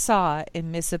that we saw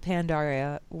in Mists of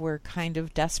Pandaria were kind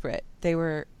of desperate. They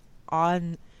were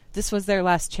this was their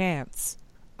last chance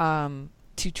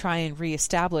to try and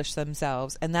reestablish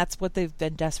themselves, and that's what they've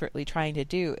been desperately trying to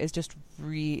do, is just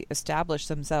reestablish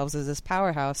themselves as this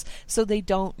powerhouse so they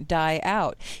don't die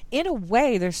out. In a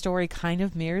way, their story kind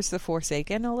of mirrors the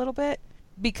Forsaken a little bit,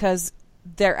 because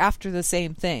they're after the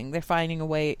same thing. They're finding a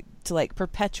way to like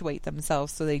perpetuate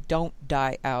themselves so they don't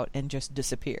die out and just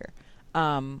disappear.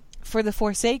 For the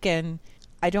Forsaken,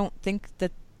 I don't think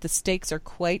that the stakes are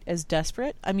quite as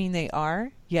desperate. I mean, they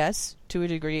are, yes, to a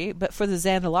degree, but for the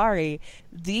Zandalari,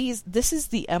 this is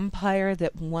the empire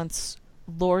that once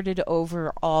lorded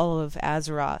over all of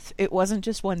Azeroth. It wasn't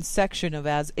just one section of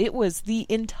it was the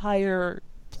entire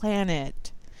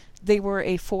planet. They were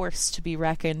a force to be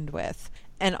reckoned with,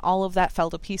 and all of that fell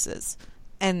to pieces.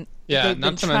 And they've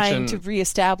been trying to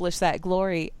reestablish that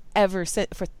glory ever since,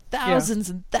 for thousands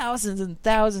and thousands and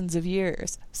thousands of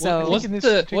years. So wasn't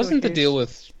the deal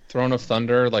with Throne of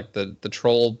Thunder, like the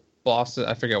troll bosses?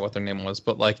 I forget what their name was,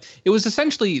 but like it was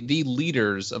essentially the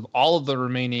leaders of all of the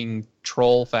remaining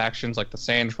troll factions, like the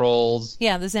Sand Trolls.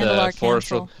 Yeah, the Zandalar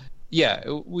Council. Yeah,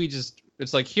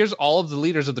 it's like, here's all of the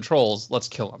leaders of the trolls. Let's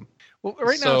kill them. Well,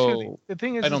 now the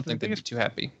thing is, I don't think they'd be too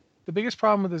happy. The biggest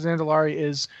problem with the Zandalari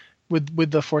is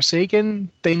with the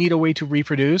Forsaken, they need a way to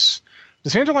reproduce. The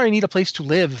Zandalari need a place to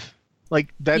live.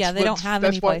 Like they don't have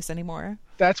any place anymore.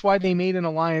 That's why they made an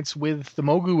alliance with the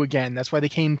Mogu again. That's why they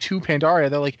came to Pandaria.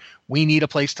 They're like, we need a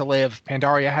place to live.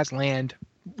 Pandaria has land.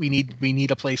 We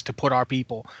need a place to put our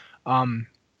people.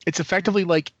 It's effectively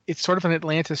like, it's sort of an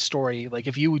Atlantis story. Like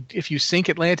if you sink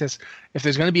Atlantis, if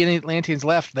there's going to be any Atlanteans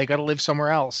left, they got to live somewhere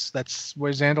else. That's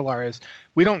where Zandalar is.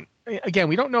 We don't know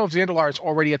if Zandalar is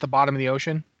already at the bottom of the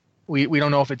ocean. We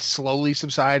don't know if it's slowly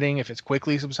subsiding, if it's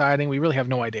quickly subsiding. We really have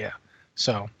no idea.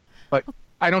 So, but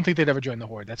I don't think they'd ever join the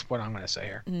Horde. That's what I'm going to say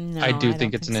here. No, I do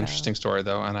think it's an interesting story,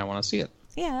 though, and I want to see it.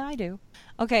 Yeah, I do.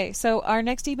 Okay, so our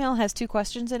next email has 2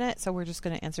 questions in it, so we're just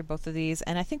going to answer both of these,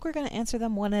 and I think we're going to answer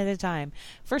them one at a time.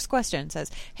 First question says,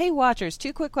 "Hey Watchers,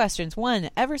 2 quick questions. 1,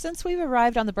 ever since we've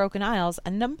arrived on the Broken Isles,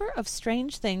 a number of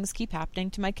strange things keep happening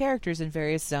to my characters in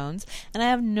various zones, and I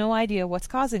have no idea what's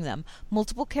causing them.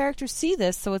 Multiple characters see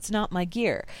this, so it's not my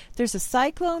gear. There's a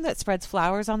cyclone that spreads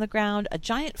flowers on the ground, a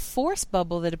giant force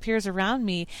bubble that appears around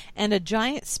me, and a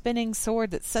giant spinning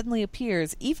sword that suddenly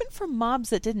appears, even from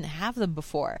mobs that didn't have them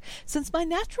before. Since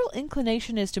my natural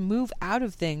inclination is to move out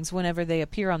of things whenever they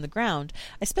appear on the ground,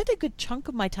 I spend a good chunk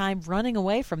of my time running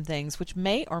away from things which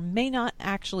may or may not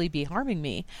actually be harming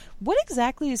me. What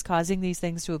exactly is causing these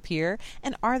things to appear,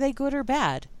 and are they good or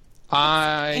bad?"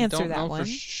 I don't know for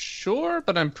sure,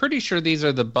 but I'm pretty sure these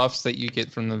are the buffs that you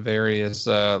get from the various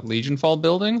Legionfall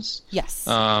buildings. Yes.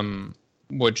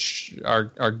 Which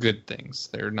are good things.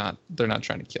 They're not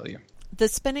trying to kill you. The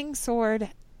spinning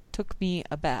sword took me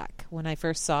aback when I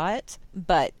first saw it,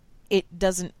 but it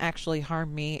doesn't actually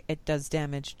harm me. It does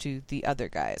damage to the other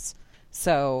guys.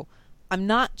 So I'm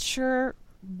not sure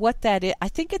what that is. I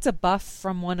think it's a buff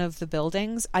from one of the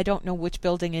buildings. I don't know which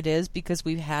building it is because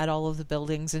we've had all of the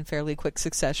buildings in fairly quick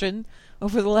succession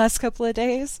over the last couple of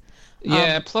days.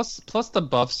 Yeah, plus the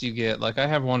buffs you get. Like I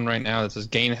have one right now that says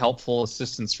gain helpful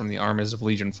assistance from the armies of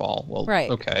Legion Fall. Well,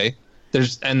 right. Okay.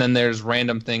 Then there's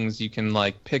random things you can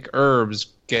like pick herbs,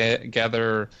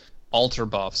 gather altar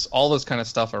buffs, all this kind of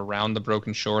stuff around the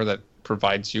Broken Shore that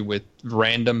provides you with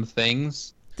random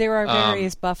things. There are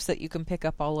various buffs that you can pick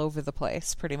up all over the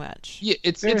place, pretty much. Yeah,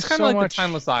 it's kind of like the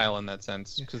Timeless Isle in that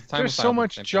sense. There's so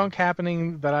much junk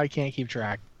happening that I can't keep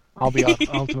track. I'll be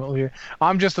ultimately.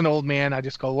 I'm just an old man. I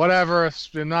just go whatever.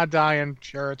 I'm not dying.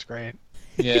 Sure, it's great.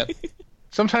 Yeah.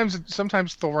 Sometimes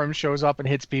Thorim shows up and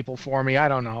hits people for me. I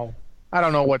don't know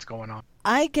what's going on.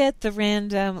 I get the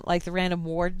random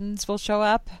wardens will show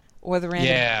up, or the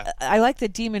random. Yeah. I like the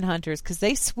demon hunters because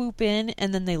they swoop in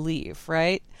and then they leave,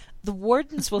 right? The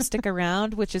wardens will stick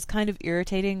around, which is kind of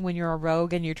irritating when you're a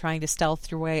rogue and you're trying to stealth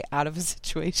your way out of a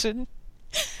situation.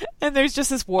 And there's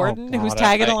just this warden who's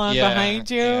tagging along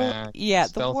behind you. Yeah,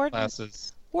 the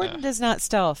warden does not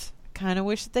stealth. Kind of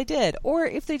wish that they did. Or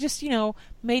if they just,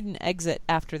 made an exit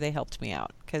after they helped me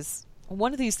out. Because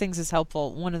one of these things is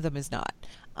helpful, one of them is not.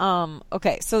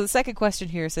 Okay, so the second question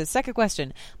here says, second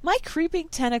question. My creeping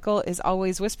tentacle is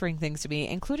always whispering things to me,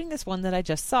 including this one that I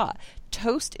just saw.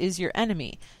 Toast is your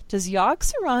enemy. Does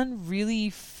Yogg-Saron really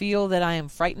feel that I am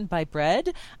frightened by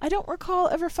bread? I don't recall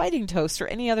ever fighting Toast or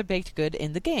any other baked good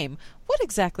in the game. What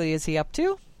exactly is he up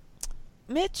to?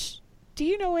 Mitch, do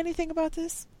you know anything about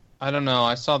this? I don't know.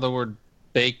 I saw the word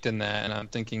baked in that, and I'm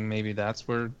thinking maybe that's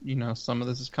where, some of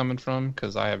this is coming from,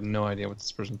 because I have no idea what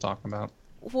this person's talking about.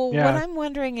 Well, what I'm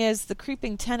wondering is the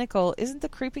creeping tentacle. Isn't the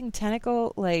creeping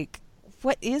tentacle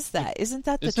what is that? Isn't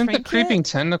that the trinket? Isn't the creeping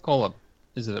tentacle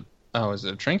is it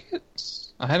a trinket?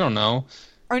 I don't know.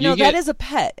 Or no, that is a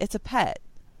pet. It's a pet.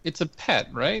 It's a pet,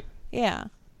 right? Yeah.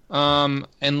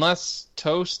 Unless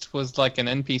Toast was like an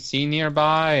NPC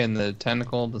nearby and the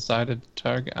tentacle decided to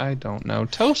target. I don't know.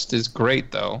 Toast is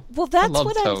great though. Well, that's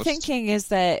what I'm thinking is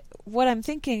that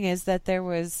there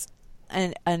was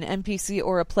an NPC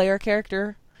or a player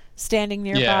character standing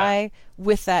nearby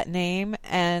with that name,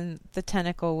 and the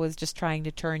tentacle was just trying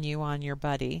to turn you on your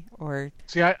buddy or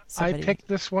I picked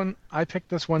this one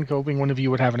hoping one of you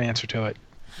would have an answer to it.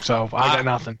 So I got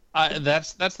nothing.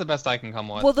 That's the best I can come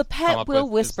with. Well, the pet will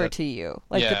whisper to you.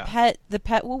 The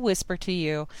pet will whisper to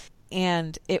you,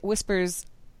 and it whispers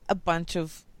a bunch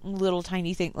of little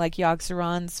tiny things, like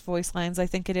Yogg-Saron's voice lines, I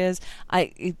think it is.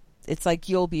 It's like,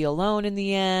 you'll be alone in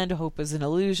the end, hope is an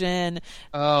illusion.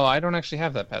 Oh, I don't actually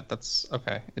have that pet. That's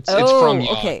okay. It's from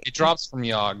Yogg. Okay. It drops from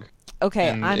Yogg. Okay,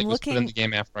 and it was put in the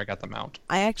game after I got the mount.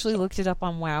 I actually looked it up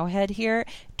on Wowhead here.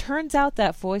 Turns out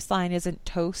that voice line isn't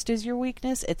toast is your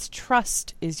weakness, it's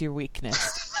trust is your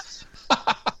weakness.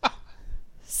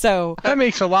 So that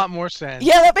makes a lot more sense.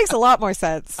 Yeah, that makes a lot more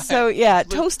sense. So yeah,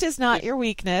 toast is not your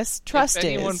weakness, trust is.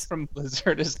 If anyone from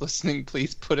Blizzard is listening,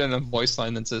 please put in a voice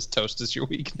line that says toast is your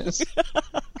weakness.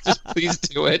 Just please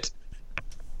do it.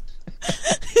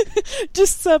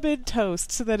 Just sub in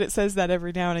toast so that it says that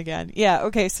every now and again. Yeah,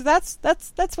 okay, so that's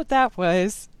what that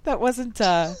was. That wasn't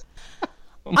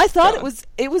I thought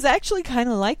it was actually kind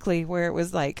of likely where it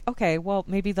was like, okay, well,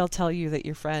 maybe they'll tell you that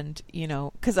your friend,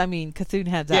 because Cthulhu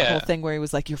had that whole thing where he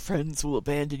was like, your friends will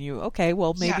abandon you. Okay,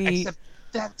 well, maybe. Yeah, except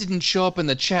that didn't show up in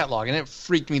the chat log, and it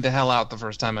freaked me the hell out the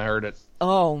first time I heard it.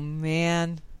 Oh,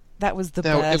 man. That was the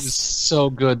best. It was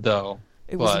so good, though.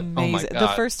 It was amazing. Oh my God.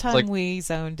 The first time we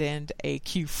zoned in a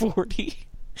Q40.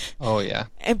 Oh, yeah.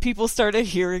 And people started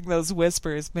hearing those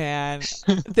whispers, man.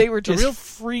 They were just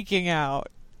freaking out.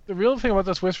 The real thing about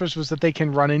those whispers was that they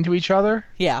can run into each other.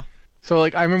 Yeah. So,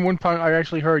 I remember one time I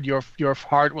actually heard your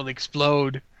heart will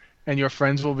explode and your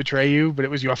friends will betray you, but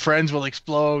it was your friends will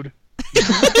explode.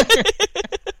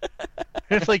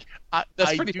 It's like...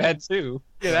 That's pretty bad, too.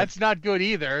 Yeah, that's not good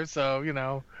either,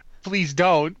 so, please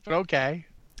don't, but okay.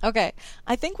 Okay.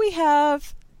 I think we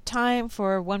have time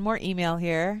for one more email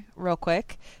here real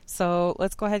quick, so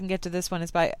let's go ahead and get to this one.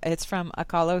 It's from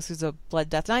Akalos, who's a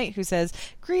Blood Death Knight, who says,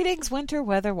 greetings winter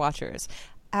weather watchers,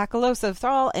 Akalos of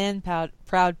Thrall and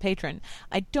proud patron.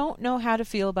 I don't know how to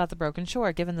feel about the Broken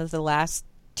Shore, given that the last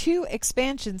 2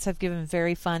 expansions have given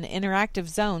very fun interactive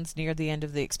zones near the end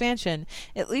of the expansion.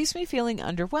 It leaves me feeling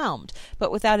underwhelmed,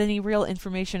 but without any real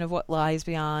information of what lies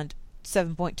beyond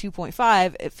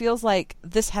 7.2.5, it feels like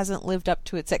this hasn't lived up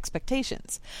to its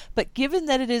expectations. But given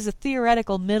that it is a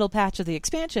theoretical middle patch of the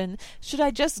expansion, should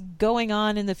I just going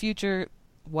on in the future...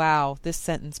 Wow, this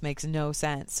sentence makes no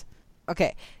sense.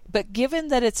 Okay, but given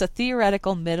that it's a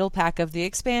theoretical middle pack of the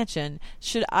expansion,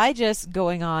 should I just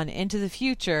going on into the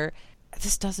future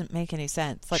this doesn't make any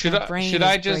sense. Like, should my brain should is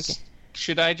I breaking. just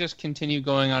should I just continue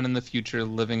going on in the future,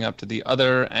 living up to the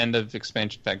other end of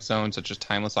expansion pack zones, such as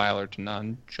Timeless Isle or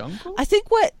Tanan Jungle? I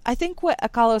think what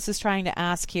Akalos is trying to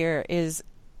ask here is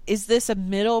this a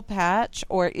middle patch,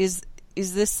 or is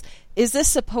this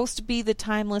supposed to be the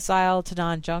Timeless Isle to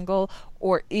Non-Jungle,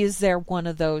 or is there one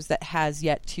of those that has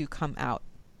yet to come out?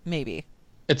 Maybe.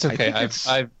 It's okay.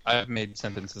 I've made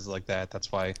sentences like that.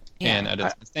 That's why Anne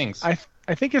edits the things. I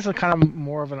think it's a kind of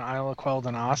more of an Isle of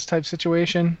Quel'Danas type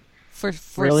situation. For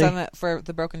Really? for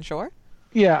the Broken Shore?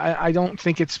 Yeah, I don't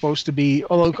think it's supposed to be.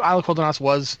 Although Isle of Quel'Danas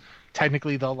was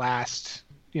technically the last,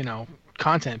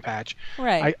 content patch.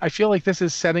 Right. I feel like this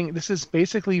is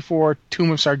basically for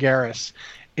Tomb of Sargeras.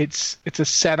 It's a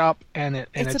setup and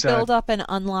it's a build up and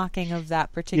unlocking of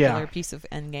that particular piece of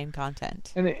endgame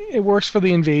content. And it works for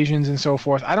the invasions and so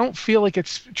forth. I don't feel like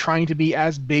it's trying to be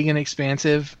as big and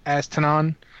expansive as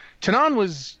Tanan. Tanan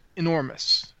was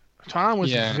enormous. Tanan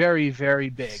was very, very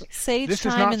big. Sage This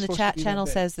is Time not in the supposed chat to be channel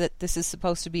that big. says that this is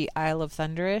supposed to be Isle of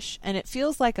Thunderish, and it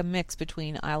feels like a mix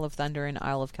between Isle of Thunder and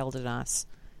Isle of Quel'Danas.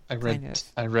 I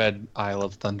read Isle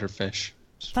of Thunderfish.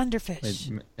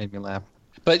 Thunderfish. Made me laugh.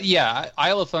 But yeah,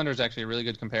 Isle of Thunder is actually a really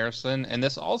good comparison, and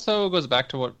this also goes back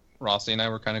to what Rossi and I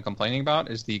were kind of complaining about,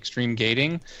 is the extreme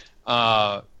gating,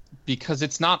 because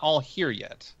it's not all here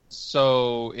yet.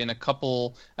 So in a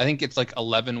couple, I think it's like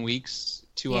 11 weeks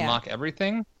to unlock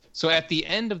everything. So at the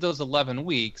end of those 11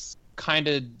 weeks, kind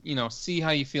of, see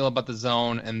how you feel about the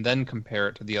zone and then compare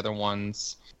it to the other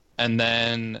ones. And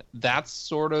then that's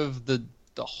sort of the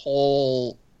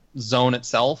whole zone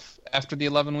itself after the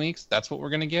 11 weeks. That's what we're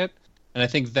going to get. And I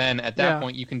think then at that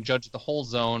point you can judge the whole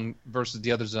zone versus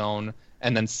the other zone,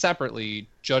 and then separately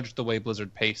judge the way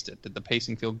Blizzard paced it. Did the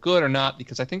pacing feel good or not?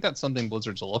 Because I think that's something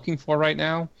Blizzard's looking for right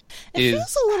now. It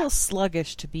feels a little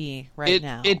sluggish to be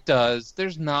now. It does.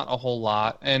 There's not a whole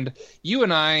lot. And you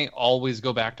and I always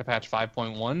go back to patch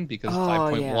 5.1 because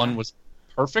 5.1 was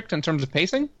perfect in terms of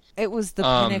pacing. It was the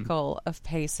pinnacle of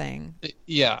pacing.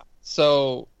 Yeah.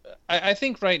 So I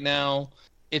think right now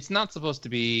it's not supposed to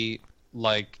be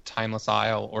like Timeless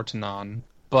Isle or Tanan,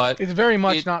 but it's very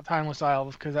much not Timeless Isle,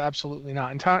 because absolutely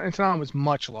not. And Tanan was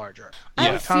much larger.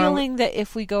 I'm feeling that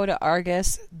if we go to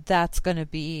Argus, that's going to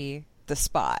be the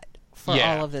spot for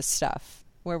all of this stuff,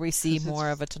 where we see more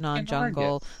of a Tanan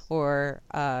Jungle or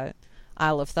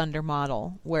Isle of Thunder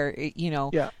model, where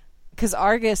because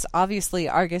Argus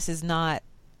is not.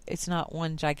 It's not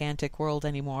one gigantic world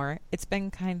anymore. It's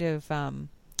been kind of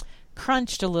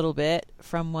crunched a little bit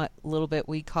from what little bit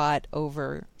we caught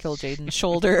over Killjaden's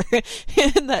shoulder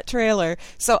in that trailer.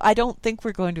 So I don't think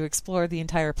we're going to explore the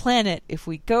entire planet. If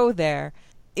we go there,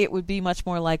 it would be much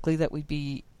more likely that we'd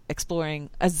be exploring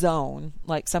a zone,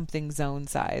 like something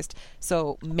zone-sized.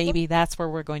 So maybe that's where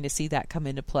we're going to see that come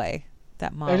into play.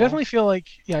 That model. I definitely feel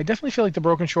like the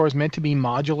Broken Shore is meant to be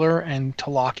modular and to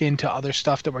lock into other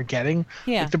stuff that we're getting.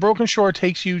 Yeah. Like the Broken Shore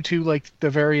takes you to like the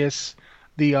various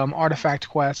artifact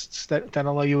quests that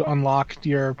allow you to unlock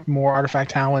your more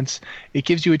artifact talents. It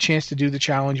gives you a chance to do the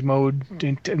challenge mode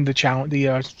in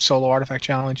the solo artifact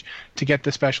challenge to get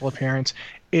the special appearance.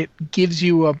 It gives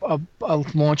you a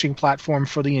launching platform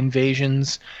for the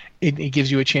invasions. It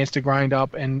gives you a chance to grind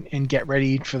up and get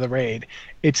ready for the raid.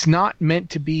 It's not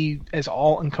meant to be as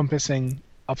all-encompassing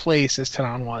a place as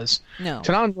Tanan was. No.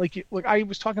 Tanan, like I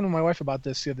was talking to my wife about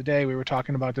this the other day. We were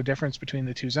talking about the difference between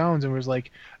the two zones, and it was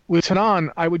like, with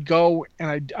Tanan, I would go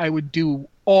and I would do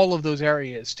all of those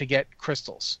areas to get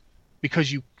crystals,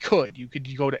 because you could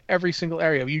go to every single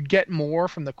area. You'd get more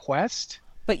from the quest.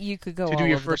 But you could go to all do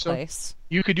your over first the place.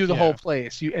 You could do the whole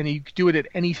place. You could do it at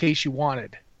any pace you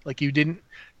wanted. Like you didn't.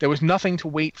 There was nothing to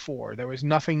wait for. There was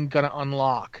nothing gonna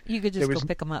unlock. You could just go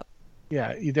pick them up.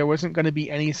 Yeah, there wasn't going to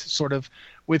be any sort of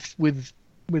with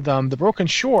the Broken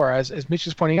Shore, as Mitch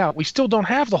is pointing out. We still don't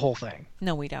have the whole thing.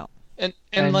 No, we don't. And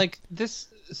like this.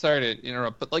 Sorry to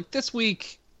interrupt, but like this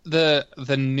week, the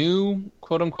new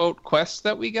quote unquote quest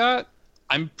that we got,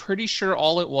 I'm pretty sure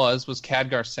all it was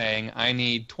Khadgar saying, "I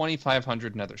need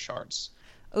 2,500 Nether shards."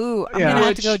 Ooh, I'm gonna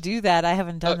have to go do that. I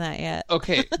haven't done that yet.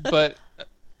 Okay, but.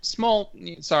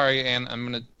 Sorry, Anne, I'm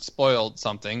going to spoil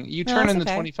something. You turn in the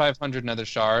 2,500 Nether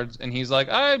shards, and he's like,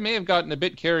 I may have gotten a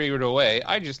bit carried away.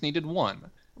 I just needed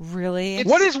one. Really?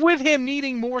 What is with him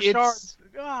needing more shards?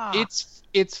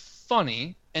 It's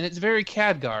funny, and it's very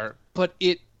Khadgar, but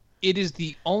it is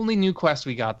the only new quest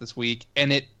we got this week,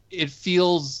 and it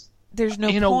feels there's no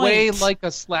in point. A way like a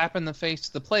slap in the face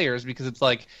to the players, because it's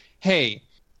like, hey,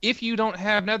 if you don't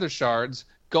have Nether shards,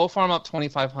 go farm up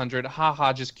 2,500.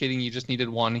 Haha, just kidding. You just needed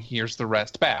one. Here's the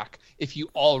rest back. If you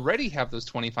already have those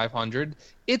 2,500,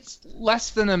 it's less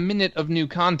than a minute of new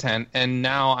content. And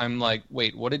now I'm like,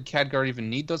 wait, what did Khadgar even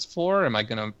need those for? Am I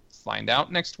going to find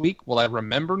out next week? Will I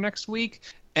remember next week?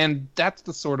 And that's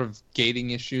the sort of gating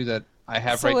issue that I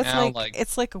have right now.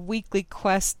 It's like a weekly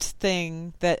quest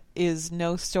thing that is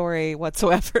no story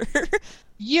whatsoever.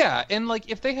 Yeah, and like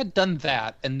if they had done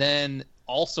that and then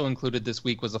also included this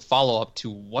week was a follow-up to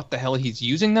what the hell he's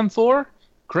using them for,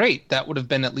 great. That would have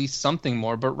been at least something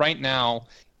more. But right now,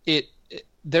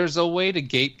 there's a way to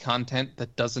gate content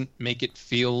that doesn't make it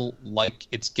feel like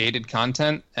it's gated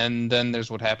content. And then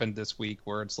there's what happened this week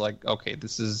where it's like, okay,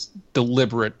 this is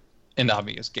deliberate and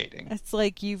obvious gating. It's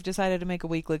like you've decided to make a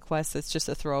weekly quest that's just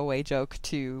a throwaway joke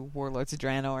to Warlords of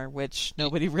Draenor, which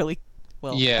nobody really...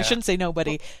 Well, yeah. I shouldn't say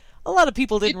nobody. A lot of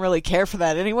people didn't really care for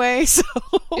that anyway, so...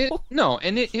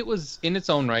 It was, in its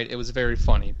own right, it was very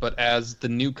funny. But as the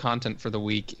new content for the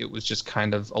week, it was just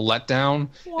kind of a letdown.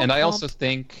 And I also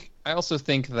think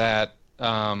that,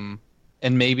 and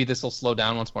maybe this will slow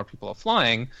down once more people are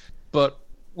flying, but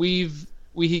we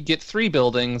get 3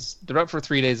 buildings, they're up for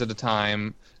 3 days at a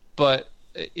time, but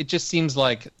it just seems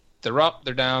like they're up,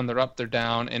 they're down, they're up, they're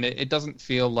down, and it doesn't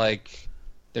feel like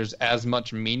there's as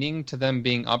much meaning to them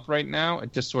being up right now.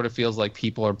 It just sort of feels like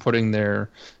people are putting their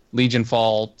Legion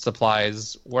Fall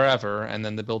supplies wherever, and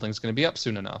then the building's going to be up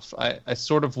soon enough. I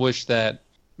sort of wish that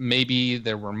maybe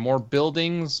there were more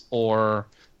buildings, or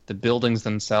the buildings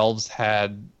themselves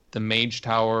had the Mage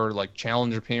Tower like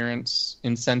challenge appearance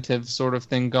incentive sort of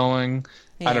thing going.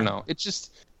 Yeah. I don't know. It's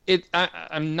just I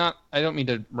don't mean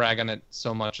to rag on it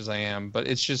so much as I am, but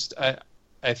it's just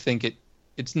I think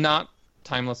it's not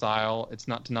Timeless Isle, it's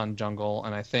not Tanaan Jungle,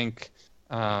 and I think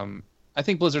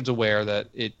Blizzard's aware that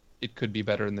it could be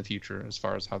better in the future as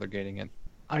far as how they're gating it.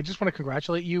 I just want to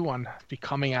congratulate you on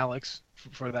becoming Alex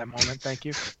for that moment. Thank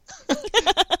you.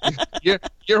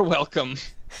 You're welcome.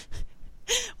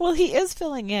 Well, he is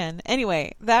filling in.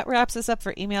 Anyway, that wraps us up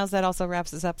for emails. That also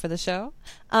wraps us up for the show.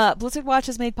 Blizzard Watch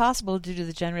is made possible due to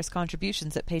the generous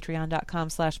contributions at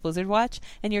patreon.com/BlizzardWatch,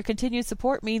 and your continued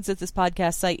support means that this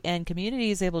podcast site and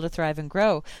community is able to thrive and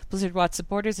grow. Blizzard Watch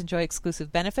supporters enjoy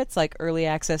exclusive benefits like early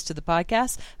access to the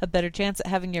podcast, a better chance at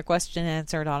having your question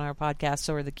answered on our podcast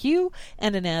or the queue,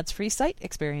 and an ads-free site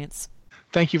experience.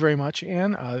 Thank you very much,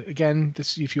 Anne. Again,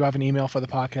 if you have an email for the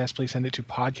podcast, please send it to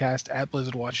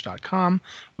podcast@blizzardwatch.com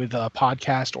with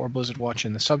podcast or Blizzard Watch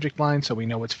in the subject line so we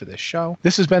know it's for this show.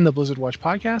 This has been the Blizzard Watch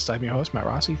podcast. I'm your host, Matt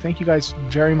Rossi. Thank you guys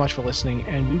very much for listening,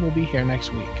 and we will be here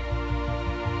next week.